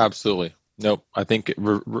 Absolutely. Nope. I think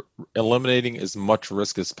eliminating as much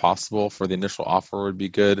risk as possible for the initial offer would be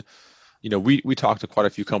good. We talked to quite a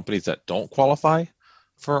few companies that don't qualify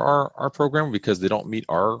for our program because they don't meet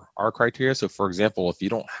our criteria. So for example, if you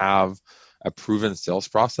don't have a proven sales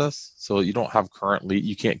process, so you don't have currently,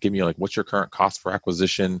 you can't give me like, what's your current cost per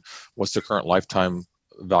acquisition? What's the current lifetime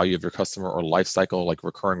value of your customer, or life cycle, like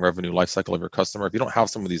recurring revenue life cycle of your customer? If you don't have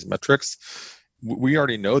some of these metrics, we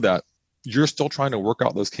already know that you're still trying to work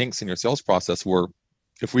out those kinks in your sales process, where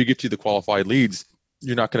if we get you the qualified leads,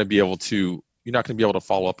 you're not going to be able to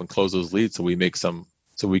follow up and close those leads. So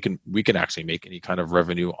we can actually make any kind of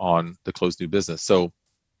revenue on the closed new business. So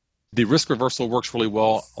the risk reversal works really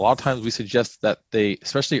well. A lot of times we suggest that they,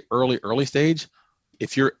 especially early stage,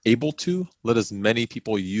 if you're able to, let as many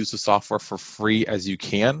people use the software for free as you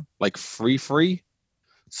can, like free,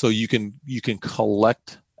 so you can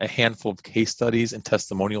collect a handful of case studies and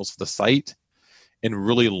testimonials for the site and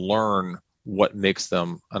really learn what makes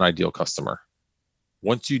them an ideal customer.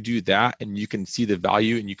 Once you do that and you can see the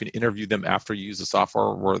value and you can interview them after you use the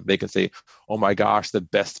software, where they can say, oh my gosh, the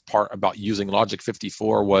best part about using Logic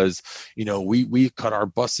 54 was, we cut our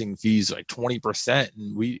busing fees like 20%,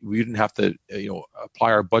 and we didn't have to,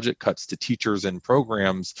 apply our budget cuts to teachers and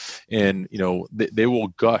programs. And, they will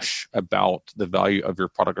gush about the value of your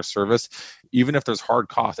product or service. Even if there's hard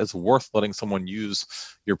costs, it's worth letting someone use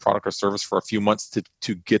your product or service for a few months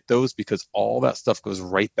to get those, because all that stuff goes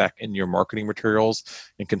right back in your marketing materials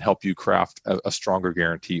and can help you craft a stronger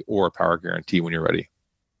guarantee or a power guarantee when you're ready.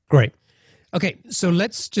 Great. Okay, so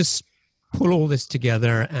let's just pull all this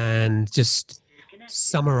together and just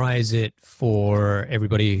summarize it for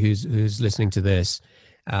everybody who's listening to this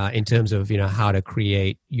in terms of how to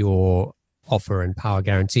create your offer and power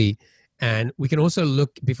guarantee. And we can also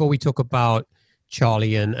look, before we talk about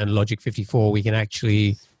Charlie and Logic 54, we can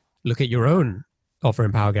actually look at your own offer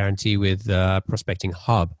and power guarantee with Prospecting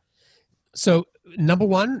Hub. So number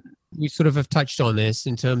one, we sort of have touched on this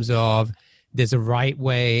in terms of there's a right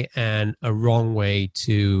way and a wrong way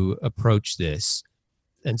to approach this.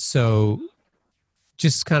 And so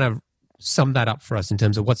just kind of sum that up for us in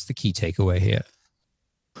terms of what's the key takeaway here.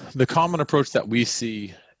 The common approach that we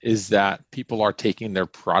see is that people are taking their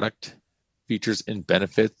product features and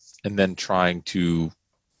benefits and then trying to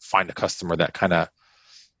find a customer that kind of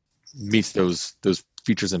meets those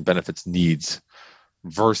features and benefits needs,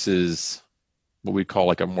 versus what we call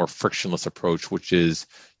like a more frictionless approach, which is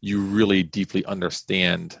you really deeply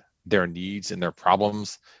understand their needs and their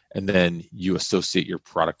problems, and then you associate your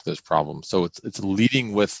product to those problems. So it's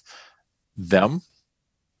leading with them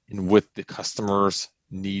and with the customer's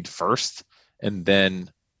need first, and then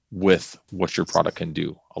with what your product can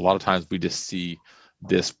do. A lot of times we just see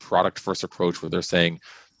this product first approach where they're saying,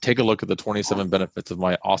 take a look at the 27 benefits of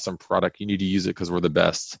my awesome product. You need to use it because we're the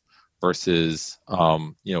best. Versus,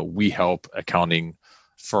 we help accounting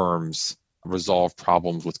firms resolve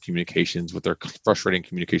problems with communications, with their frustrating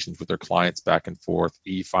communications with their clients back and forth,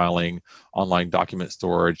 e-filing, online document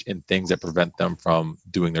storage, and things that prevent them from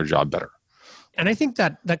doing their job better. And I think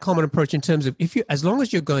that common approach in terms of as long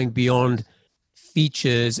as you're going beyond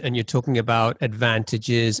features and you're talking about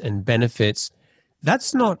advantages and benefits,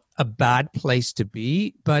 that's not a bad place to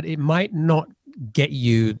be, but it might not get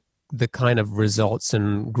you the kind of results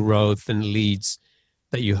and growth and leads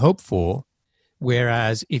that you hope for.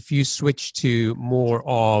 Whereas if you switch to more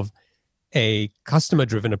of a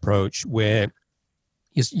customer-driven approach where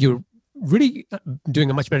you're really doing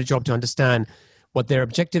a much better job to understand what their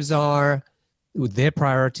objectives are, their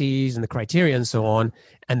priorities and the criteria and so on,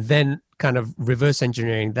 and then kind of reverse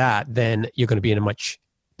engineering that, then you're going to be in a much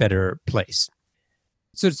better place.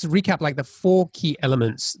 So to recap, like the 4 key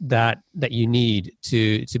elements that you need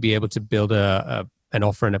to be able to build an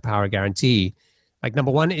offer and a power guarantee. Like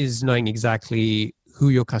number 1 is knowing exactly who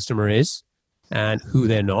your customer is and who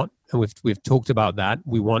they're not. And we've talked about that.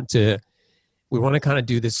 We want to kind of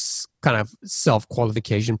do this kind of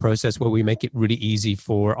self-qualification process where we make it really easy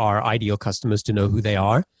for our ideal customers to know who they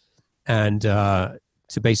are and to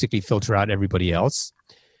basically filter out everybody else.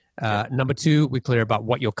 Number 2, we're clear about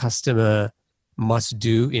what your customer must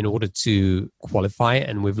do in order to qualify.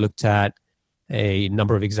 And we've looked at a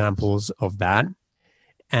number of examples of that.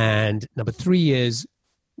 And number 3 is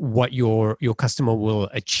what your customer will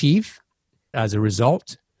achieve as a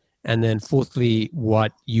result. And then fourthly,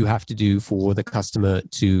 what you have to do for the customer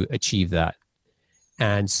to achieve that.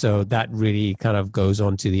 And so that really kind of goes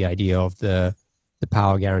on to the idea of the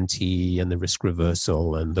power guarantee and the risk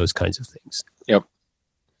reversal and those kinds of things. Yep.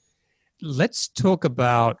 Let's talk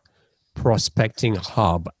about Prospecting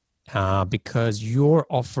Hub because your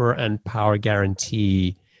offer and power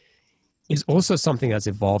guarantee is also something that's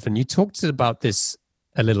evolved. And you talked about this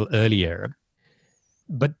a little earlier,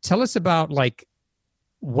 but tell us about like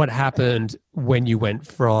what happened when you went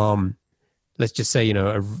from, let's just say,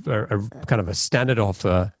 a kind of a standard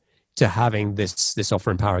offer to having this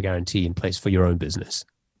offer and power guarantee in place for your own business.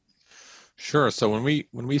 Sure. So when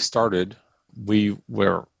we started, we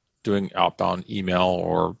were doing outbound email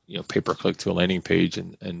or pay-per-click to a landing page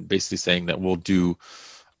and basically saying that we'll do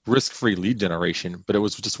risk-free lead generation, but it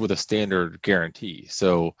was just with a standard guarantee.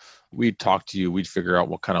 So we'd talk to you, we'd figure out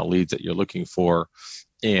what kind of leads that you're looking for,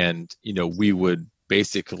 and we would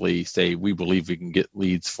basically say we believe we can get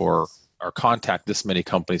leads for or contact this many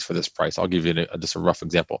companies for this price. I'll give you just a rough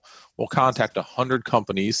example. We'll contact 100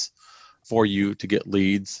 companies for you to get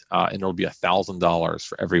leads, and it'll be $1,000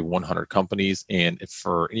 for every 100 companies. And if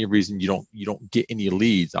for any reason you don't get any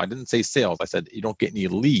leads, I didn't say sales, I said you don't get any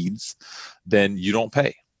leads, then you don't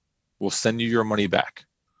pay. We'll send you your money back.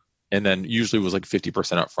 And then usually it was like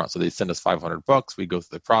 50% up front. So they'd send us $500. We'd go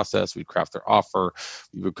through the process. We'd craft their offer.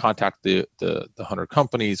 We would contact the 100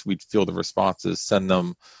 companies. We'd field the responses, send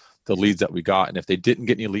them the leads that we got. And if they didn't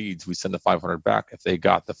get any leads, we send the 500 back. If they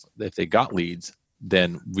got leads,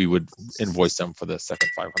 then we would invoice them for the second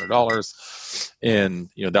 $500. And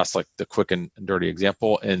that's like the quick and dirty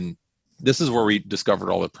example. And this is where we discovered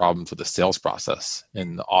all the problems with the sales process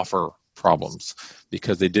and the offer problems,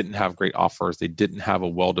 because they didn't have great offers. They didn't have a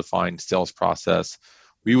well-defined sales process.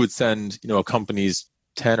 We would send, a company's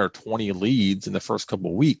 10 or 20 leads in the first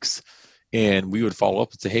couple of weeks, and we would follow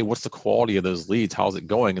up and say, hey, what's the quality of those leads? How's it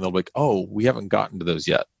going? And they'll be like, oh, we haven't gotten to those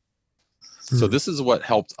yet. So this is what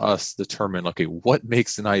helped us determine, okay, what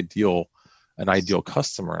makes an ideal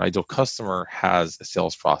customer? An ideal customer has a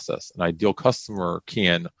sales process. An ideal customer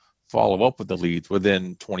can follow up with the leads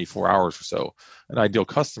within 24 hours or so. An ideal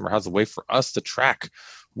customer has a way for us to track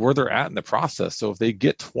where they're at in the process. So if they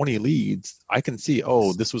get 20 leads, I can see,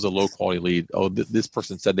 oh, this was a low quality lead. Oh, this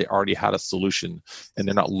person said they already had a solution and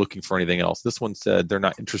they're not looking for anything else. This one said they're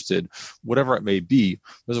not interested, whatever it may be.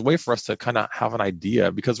 There's a way for us to kind of have an idea,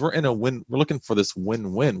 because we're looking for this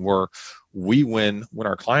win-win where we win when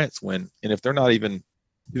our clients win. And if they're not even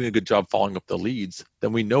doing a good job following up the leads,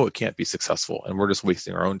 then we know it can't be successful, and we're just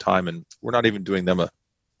wasting our own time, and we're not even doing them a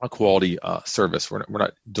quality service. We're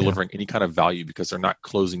not delivering any kind of value because they're not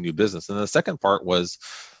closing new business. And the second part was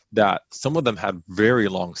that some of them had very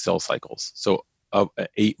long sales cycles. So an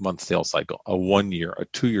 8-month sales cycle, a 1 year, a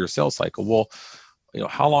 2-year sales cycle. Well,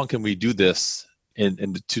 how long can we do this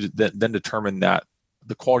and to then determine that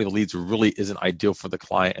the quality of the leads really isn't ideal for the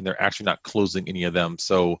client and they're actually not closing any of them.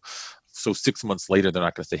 So 6 months later, they're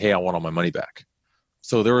not going to say, hey, I want all my money back.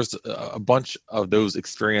 So there was a bunch of those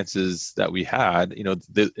experiences that we had.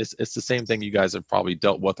 It's the same thing you guys have probably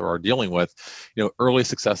dealt with or are dealing with. Early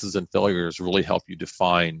successes and failures really help you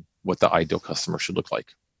define what the ideal customer should look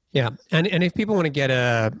like. Yeah. And if people want to get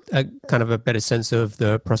a kind of a better sense of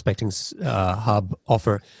the Prospecting Hub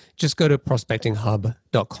offer, just go to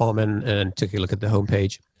prospectinghub.com and take a look at the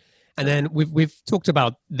homepage. And then we've talked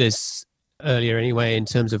about this earlier anyway in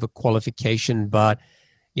terms of a qualification, but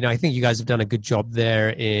I think you guys have done a good job there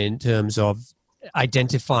in terms of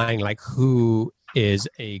identifying like who is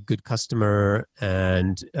a good customer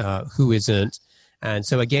and who isn't. And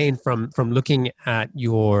so again, from looking at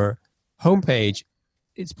your homepage,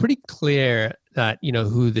 it's pretty clear that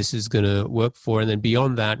who this is going to work for. And then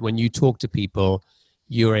beyond that, when you talk to people,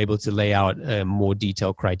 you're able to lay out a more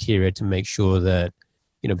detailed criteria to make sure that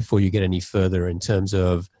before you get any further in terms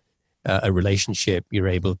of a relationship, you're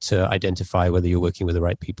able to identify whether you're working with the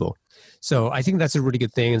right people. So I think that's a really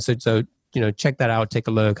good thing. And so check that out, take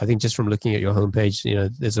a look. I think just from looking at your homepage,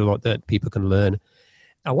 there's a lot that people can learn.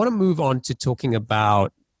 I want to move on to talking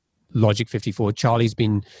about Logic 54. Charlie's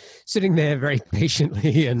been sitting there very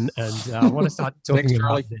patiently, and I want to start talking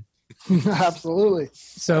about it. Absolutely.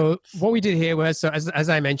 So what we did here was, as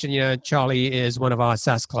I mentioned, Charlie is one of our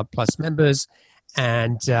SaaS Club Plus members,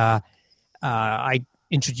 and I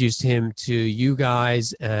introduced him to you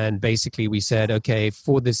guys, and basically we said, okay,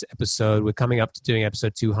 for this episode, we're coming up to doing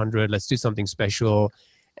episode 200. Let's do something special.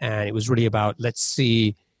 And it was really about, let's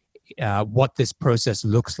see what this process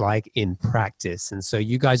looks like in practice. And so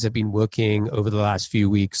you guys have been working over the last few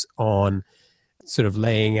weeks on sort of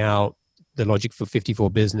laying out the Logic for 54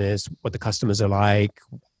 business, what the customers are like.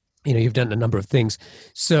 You've done a number of things.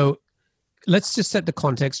 So let's just set the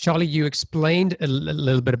context. Charlie, you explained a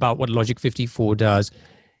little bit about what Logic 54 does.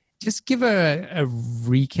 Just give a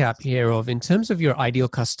recap here of, in terms of your ideal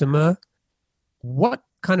customer, what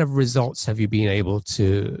kind of results have you been able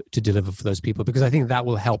to deliver for those people? Because I think that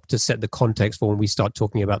will help to set the context for when we start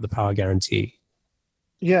talking about the power guarantee.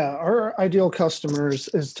 Yeah, our ideal customers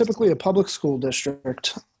is typically a public school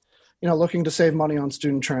district, looking to save money on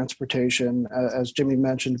student transportation. As Jimmy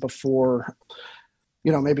mentioned before,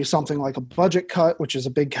 maybe something like a budget cut, which is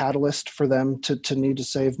a big catalyst for them to need to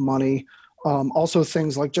save money. Also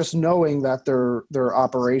things like just knowing that their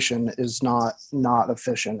operation is not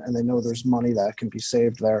efficient, and they know there's money that can be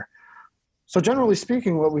saved there. So generally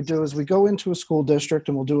speaking, what we do is we go into a school district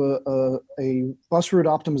and we'll do a bus route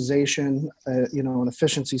optimization, an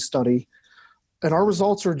efficiency study. And our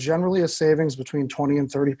results are generally a savings between 20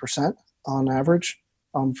 and 30% on average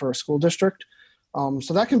for a school district.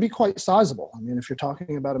 So that can be quite sizable. I mean, if you're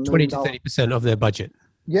talking about $1 million, 20 to 30% of their budget.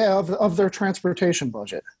 Yeah, of their transportation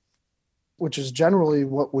budget, which is generally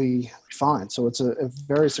what we find. So it's a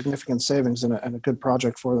very significant savings and a good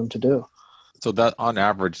project for them to do. So that on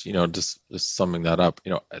average, just summing that up,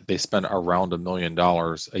 they spend around $1 million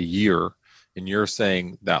a year. And you're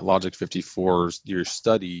saying that Logic 54's your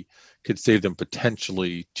study could save them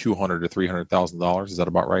potentially $200,000 to $300,000. Is that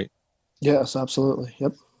about right? Yes, absolutely.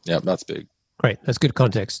 Yep. Yeah, that's big. Great. That's good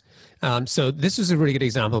context. So this is a really good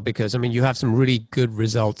example because, you have some really good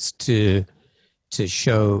results to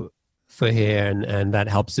show for here, and that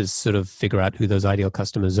helps us sort of figure out who those ideal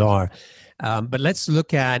customers are. But let's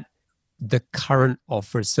look at the current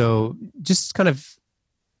offer. So just kind of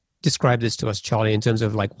describe this to us, Charlie, in terms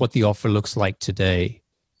of like what the offer looks like today.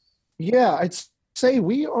 Yeah, I'd say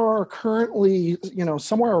we are currently,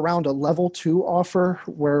 somewhere around a level 2 offer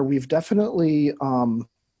where we've definitely,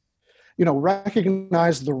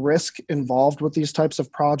 recognized the risk involved with these types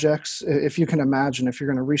of projects. If you can imagine, if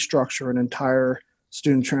you're going to restructure an entire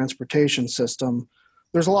student transportation system,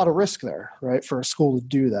 there's a lot of risk there, right? For a school to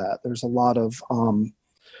do that. There's a lot of,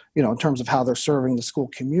 in terms of how they're serving the school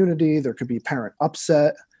community, there could be parent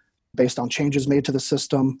upset based on changes made to the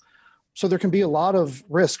system. So there can be a lot of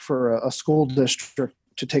risk for a school district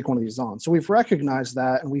to take one of these on. So we've recognized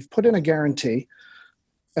that, and we've put in a guarantee.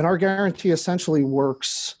 And our guarantee essentially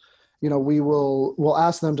works, we'll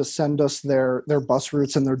ask them to send us their bus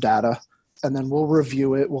routes and their data, and then we'll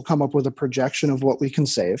review it. We'll come up with a projection of what we can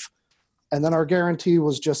save. And then our guarantee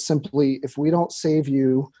was just simply, if we don't save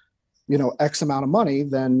you, X amount of money,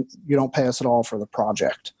 then you don't pay us at all for the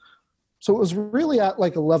project. So it was really at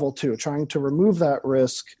like a level 2, trying to remove that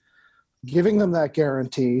risk, giving them that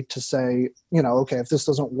guarantee to say, okay, if this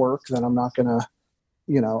doesn't work, then I'm not going to,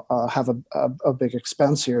 have a big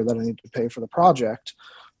expense here that I need to pay for the project.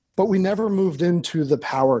 But we never moved into the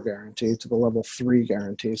power guarantee, to the level 3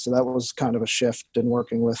 guarantee. So that was kind of a shift in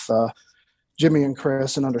working with Jimmy and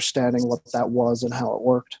Chris and understanding what that was and how it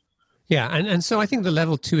worked. Yeah, and so I think the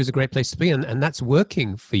level 2 is a great place to be, and that's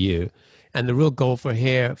working for you. And the real goal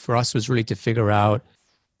for us was really to figure out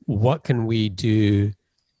what can we do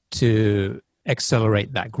to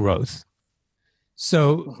accelerate that growth.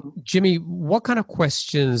 So, Jimmy, what kind of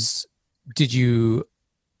questions did you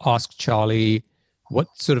ask Charlie? What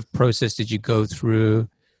sort of process did you go through?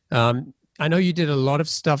 I know you did a lot of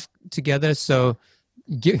stuff together, so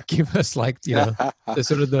give us the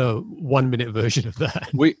sort of the 1-minute version of that.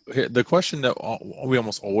 The question that we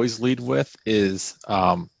almost always lead with is,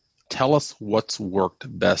 tell us what's worked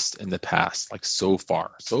best in the past, like so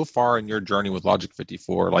far in your journey with Logic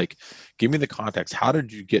 54. Like, give me the context. How did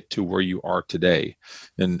you get to where you are today?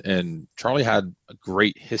 And Charlie had a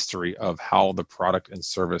great history of how the product and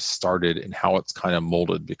service started and how it's kind of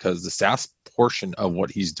molded, because the SaaS portion of what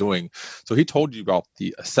he's doing. So he told you about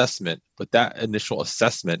the assessment, but that initial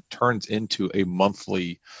assessment turns into a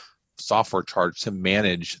monthly software charge to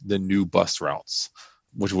manage the new bus routes,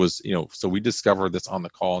 which was, so we discovered this on the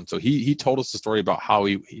call. And so he told us the story about how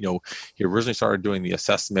he originally started doing the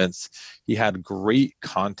assessments. He had great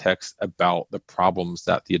context about the problems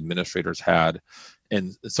that the administrators had.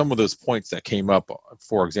 And some of those points that came up,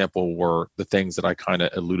 for example, were the things that I kind of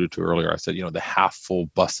alluded to earlier. I said, the half full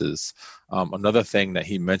buses. Another thing that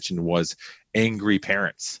he mentioned was angry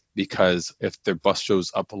parents, because if their bus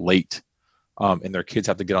shows up late, and their kids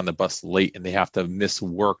have to get on the bus late and they have to miss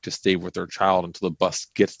work to stay with their child until the bus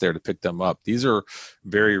gets there to pick them up. These are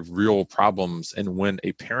very real problems. And when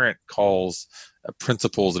a parent calls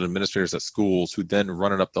principals and administrators at schools, who then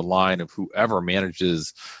run it up the line of whoever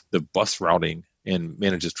manages the bus routing and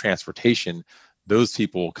manages transportation, those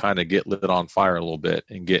people kind of get lit on fire a little bit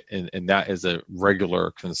and that is a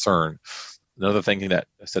regular concern. Another thing that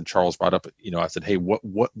I said, Charles brought up, I said, hey,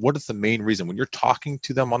 what is the main reason when you're talking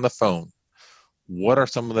to them on the phone? What are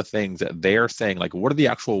some of the things that they are saying? Like, what are the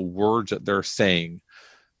actual words that they're saying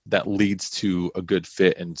that leads to a good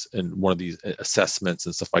fit and one of these assessments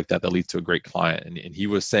and stuff like that leads to a great client. And he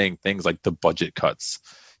was saying things like the budget cuts.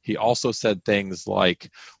 He also said things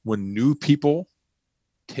like when new people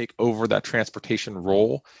take over that transportation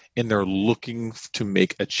role and they're looking to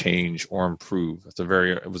make a change or improve.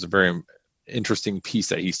 It was a very interesting piece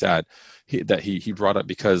that he said he brought up,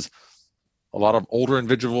 because a lot of older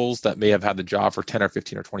individuals that may have had the job for 10 or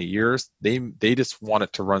 15 or 20 years, they just want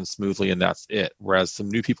it to run smoothly and that's it. Whereas some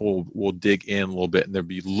new people will dig in a little bit and they'll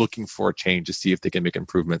be looking for a change to see if they can make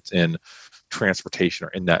improvements in transportation or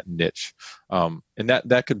in that niche. And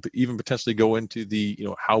that could even potentially go into the,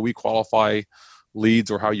 how we qualify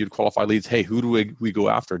leads or how you'd qualify leads. Hey, who do we go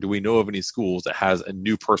after? Do we know of any schools that has a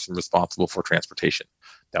new person responsible for transportation?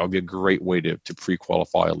 That would be a great way to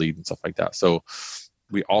pre-qualify a lead and stuff like that. So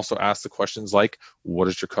we also ask the questions like, what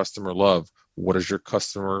does your customer love? What does your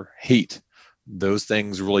customer hate? Those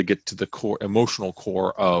things really get to the core, emotional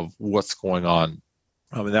core of what's going on.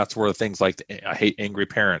 And that's where things like, I hate angry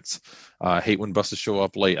parents. I hate when buses show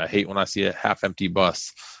up late. I hate when I see a half-empty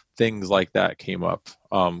bus. Things like that came up.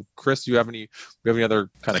 Chris, do you have any other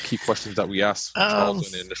kind of key questions that we asked Charles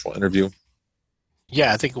in the initial interview?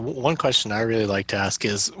 Yeah, I think one question I really like to ask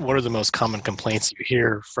is, what are the most common complaints you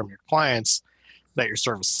hear from your clients that your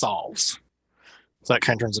service solves? So that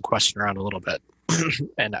kind of turns the question around a little bit.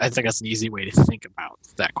 And I think that's an easy way to think about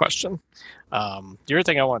that question. The other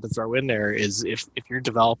thing I wanted to throw in there is if you're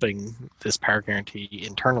developing this power guarantee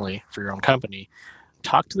internally for your own company,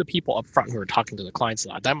 talk to the people up front who are talking to the clients a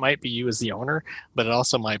lot. That might be you as the owner, but it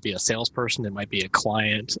also might be a salesperson. It might be a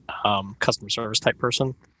client, customer service type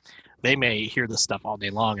person. They may hear this stuff all day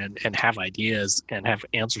long and have ideas and have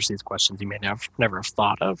answers to these questions you may never have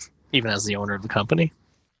thought of, even as the owner of the company.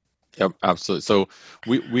 Yep, absolutely. So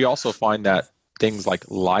we also find that things like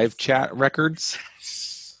live chat records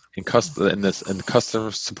and customer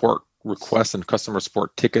support requests and customer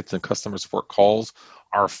support tickets and customer support calls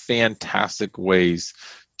are fantastic ways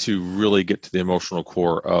to really get to the emotional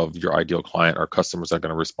core of your ideal client or customers that are going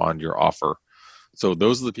to respond to your offer. So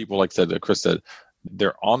those are the people, like Chris said,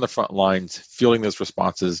 they're on the front lines, fielding those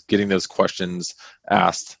responses, getting those questions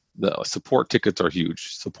asked. The support tickets are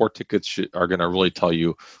huge. Support tickets are going to really tell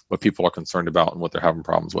you what people are concerned about and what they're having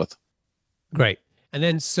problems with. Great. And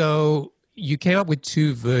then so you came up with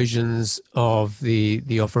two versions of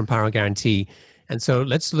the offer and power guarantee. And so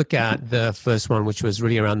let's look at the first one, which was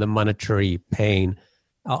really around the monetary pain.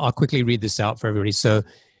 I'll quickly read this out for everybody. So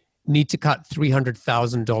need to cut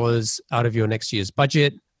 $300,000 out of your next year's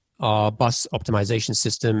budget. Our bus optimization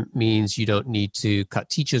system means you don't need to cut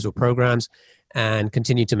teachers or programs and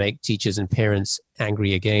continue to make teachers and parents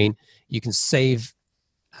angry again. You can save,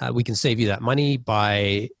 we can save you that money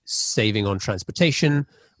by saving on transportation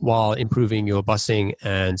while improving your busing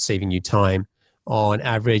and saving you time. On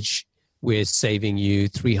average, we're saving you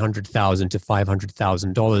 $300,000 to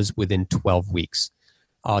 $500,000 within 12 weeks.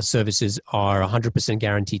 Our services are 100%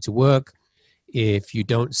 guaranteed to work. If you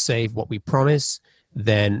don't save what we promise,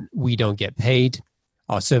 then we don't get paid.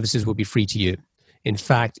 Our services will be free to you. In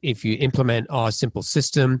fact, if you implement our simple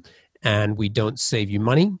system and we don't save you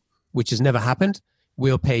money, which has never happened,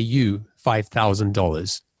 we'll pay you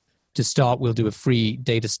 $5,000. To start, we'll do a free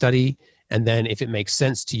data study, and then if it makes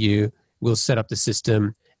sense to you, we'll set up the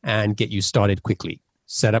system and get you started quickly.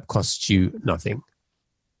 Setup costs you nothing.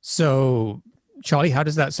 So, Charlie, how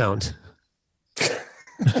does that sound?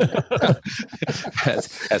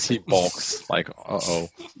 as he balks, like, uh-oh.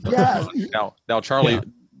 Yeah. Now, Charlie,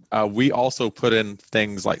 we also put in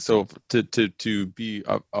things like, so to be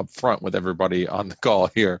up front with everybody on the call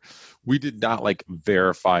here, we did not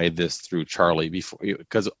verify this through Charlie before,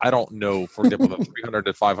 because I don't know, for example, the 300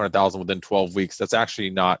 to 500,000 within 12 weeks, that's actually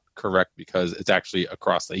not correct, because it's actually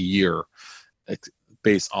across a year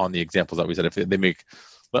based on the examples that we said. If they make,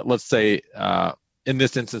 let's say, in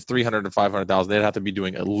this instance, 300 to 500,000, they'd have to be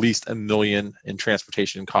doing at least $1 million in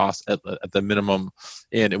transportation costs at the minimum,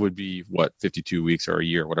 and it would be 52 weeks or a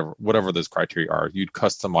year, whatever those criteria are. You'd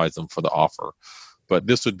customize them for the offer, but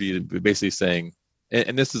this would be basically saying,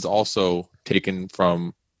 and this is also taken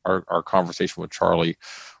from our conversation with Charlie,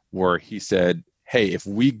 where he said, "Hey, if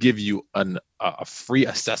we give you a free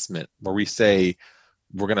assessment where we say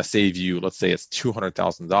we're going to save you, let's say it's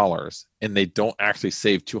 $200,000, and they don't actually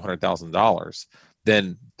save $200,000."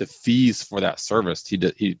 then the fees for that service,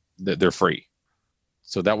 they're free.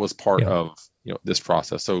 So that was part of this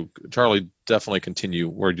process. So Charlie, definitely continue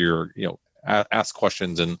where you're ask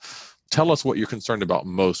questions and tell us what you're concerned about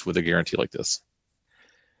most with a guarantee like this.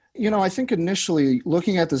 I think initially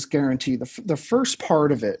looking at this guarantee, the first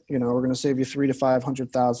part of it, we're going to save you 300,000 to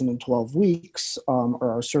 500,000 in 12 weeks,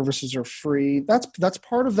 or our services are free. That's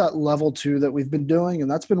part of that level 2 that we've been doing,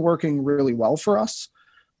 and that's been working really well for us.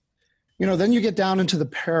 Then you get down into the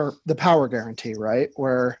power guarantee, right?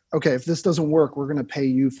 Where, okay, if this doesn't work, we're going to pay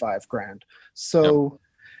you $5,000. So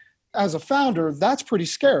as a founder, that's pretty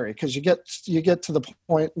scary because you get to the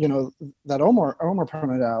point, that Omar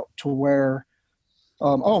pointed out, to where,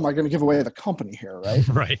 am I going to give away the company here, right?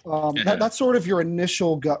 Right. That's sort of your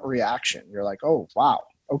initial gut reaction. You're like, oh, wow,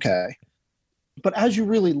 okay. But as you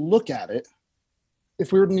really look at it,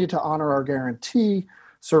 if we were to need to honor our guarantee,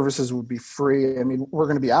 services would be free. I mean, we're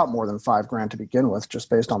going to be out more than $5,000 to begin with, just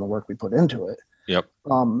based on the work we put into it. Yep.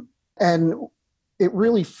 And it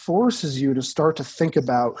really forces you to start to think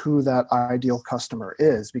about who that ideal customer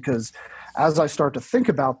is, because as I start to think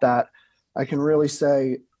about that, I can really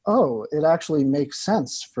say, oh, it actually makes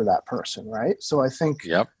sense for that person, right? So I think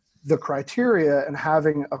the criteria and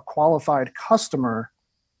having a qualified customer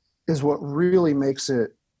is what really makes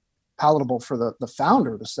it palatable for the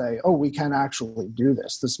founder to say, oh, we can actually do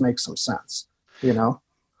this. This makes some sense,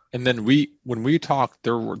 And then when we talk,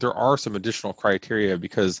 there are some additional criteria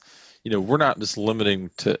because, we're not just limiting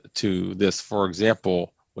to this. For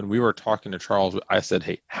example, when we were talking to Charles, I said,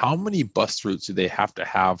 hey, how many bus routes do they have to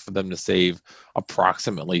have for them to save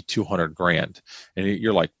approximately $200,000? And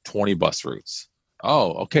you're like, 20 bus routes.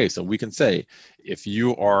 Oh, okay. So we can say if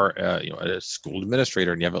you are a school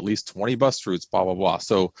administrator and you have at least 20 bus routes, blah, blah, blah.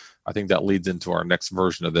 So I think that leads into our next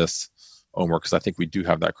version of this, Omer, because I think we do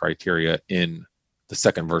have that criteria in the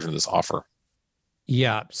second version of this offer.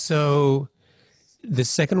 Yeah. So the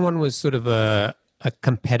second one was sort of a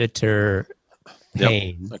competitor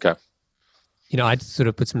pain. Yep. Okay. I'd sort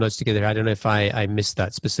of put some notes together. I don't know if I missed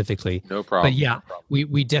that specifically. No problem. But yeah, no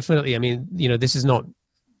problem. we definitely, this is not,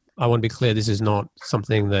 I want to be clear, this is not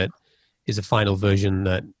something that is a final version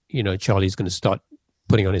that, Charlie's going to start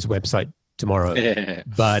putting on his website tomorrow.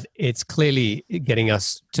 But it's clearly getting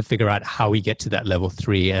us to figure out how we get to that level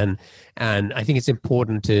 3. And I think it's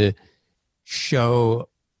important to show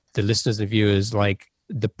the listeners and viewers like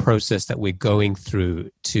the process that we're going through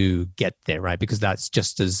to get there, right? Because that's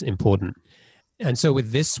just as important. And so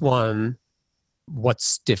with this one,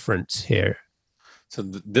 what's different here? So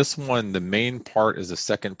this one, the main part is the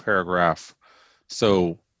second paragraph.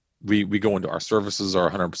 So we go into our services are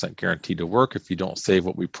 100% guaranteed to work. If you don't save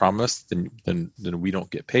what we promised, then we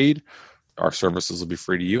don't get paid. Our services will be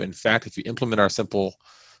free to you. In fact, if you implement our simple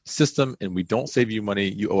system and we don't save you money,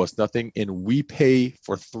 you owe us nothing. And we pay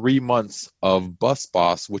for 3 months of Bus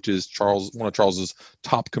Boss, which is one of Charles's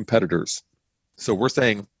top competitors. So we're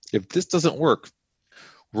saying if this doesn't work,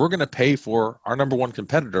 we're going to pay for our number one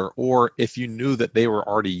competitor. Or if you knew that they were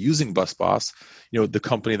already using Bus Boss, the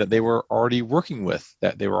company that they were already working with,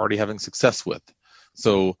 that they were already having success with.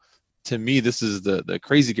 So to me, this is the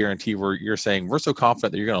crazy guarantee where you're saying we're so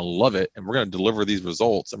confident that you're going to love it and we're going to deliver these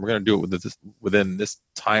results and we're going to do it within this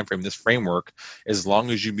time frame, this framework, as long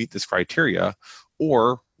as you meet this criteria,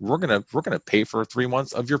 or we're going to pay for 3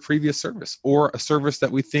 months of your previous service or a service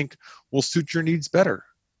that we think will suit your needs better.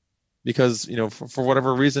 Because, for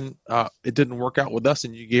whatever reason, it didn't work out with us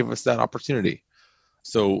and you gave us that opportunity.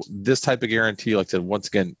 So this type of guarantee, like I said, once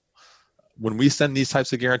again, when we send these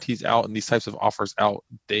types of guarantees out and these types of offers out,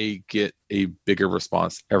 they get a bigger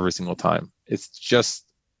response every single time. It's just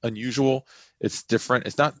unusual. It's different.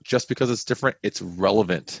 It's not just because it's different. It's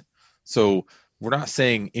relevant. So we're not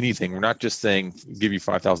saying anything. We're not just saying give you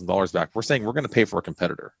 $5,000 back. We're saying we're going to pay for a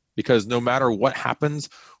competitor because no matter what happens,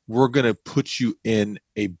 we're going to put you in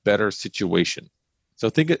a better situation. So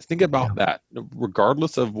think about that.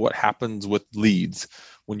 Regardless of what happens with leads,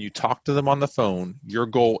 when you talk to them on the phone, your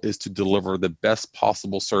goal is to deliver the best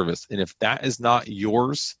possible service. And if that is not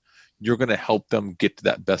yours, you're going to help them get to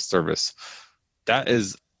that best service. That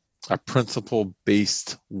is a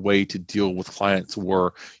principle-based way to deal with clients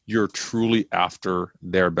where you're truly after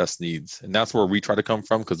their best needs. And that's where we try to come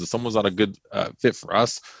from, because if someone's not a good fit for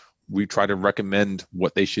us, we try to recommend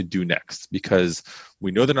what they should do next, because we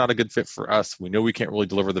know they're not a good fit for us. We know we can't really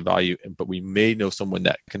deliver the value, but we may know someone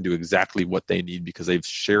that can do exactly what they need because they've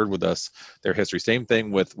shared with us their history. Same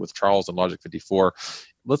thing with Charles and Logic 54.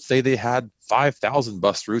 Let's say they had 5,000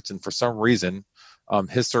 bus routes, and for some reason,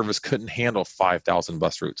 his service couldn't handle 5,000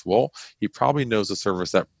 bus routes. Well, he probably knows a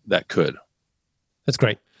service that could. That's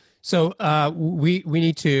great. So we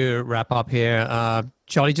need to wrap up here.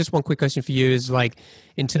 Charlie, just one quick question for you is like,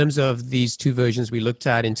 in terms of these two versions we looked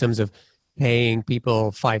at, in terms of paying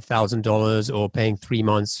people $5,000 or paying 3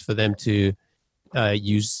 months for them to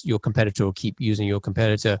use your competitor or keep using your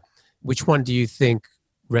competitor, which one do you think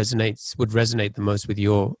would resonate the most with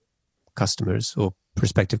your customers or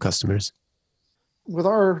prospective customers? With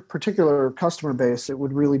our particular customer base, it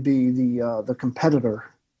would really be the competitor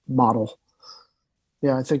model.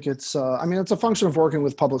 Yeah, I think it's it's a function of working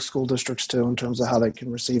with public school districts too, in terms of how they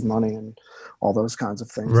can receive money and all those kinds of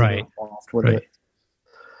things that are involved with it.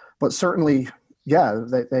 But certainly, yeah,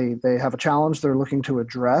 they have a challenge they're looking to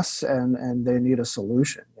address, and they need a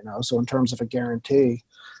solution. So in terms of a guarantee,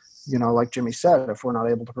 like Jimmy said, if we're not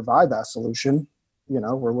able to provide that solution,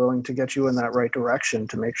 we're willing to get you in that right direction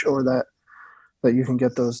to make sure that you can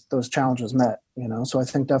get those challenges met. So I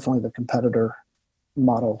think definitely the competitor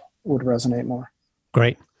model would resonate more.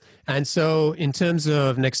 Great. And so in terms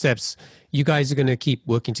of next steps, you guys are going to keep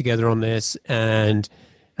working together on this. And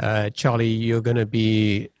Charlie, you're going to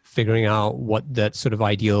be figuring out what that sort of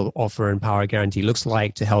ideal offer and power guarantee looks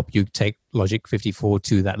like to help you take Logic 54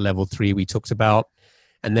 to that level 3 we talked about.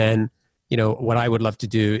 And then, what I would love to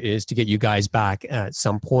do is to get you guys back at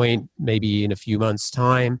some point, maybe in a few months'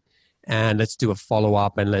 time, and let's do a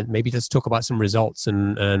follow-up and let's talk about some results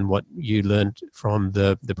and what you learned from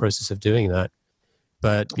the process of doing that.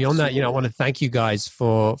 But beyond that, I want to thank you guys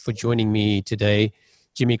for joining me today.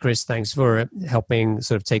 Jimmy, Chris, thanks for helping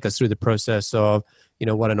sort of take us through the process of,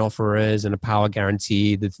 what an offer is and a power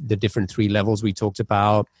guarantee, the different 3 levels we talked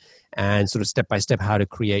about, and sort of step-by-step how to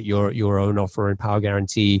create your own offer and power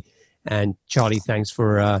guarantee. And Charlie, thanks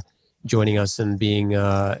for joining us and being,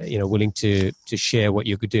 willing to share what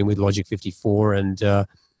you're doing with Logic 54 and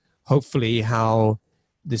hopefully how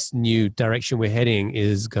this new direction we're heading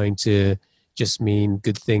is going to just mean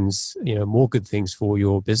good things, more good things for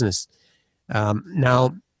your business.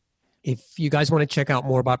 Now, if you guys want to check out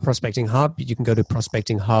more about Prospecting Hub, you can go to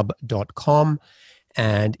prospectinghub.com.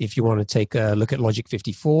 And if you want to take a look at Logic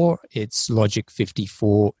 54, it's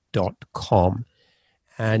logic54.com.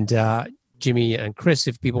 And Jimmy and Chris,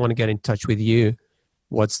 if people want to get in touch with you,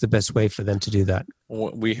 what's the best way for them to do that?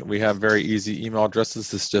 We have very easy email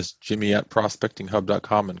addresses. It's just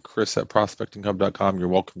jimmy@prospectinghub.com and chris@prospectinghub.com. You're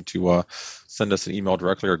welcome to send us an email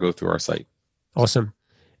directly or go through our site. Awesome.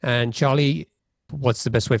 And Charlie, what's the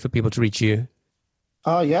best way for people to reach you?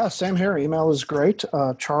 Yeah, same here. Email is great.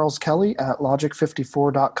 Charles Kelly at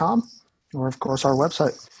logic54.com, or of course our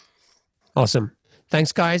website. Awesome.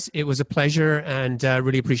 Thanks, guys. It was a pleasure, and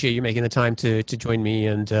really appreciate you making the time to join me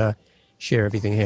and share everything here.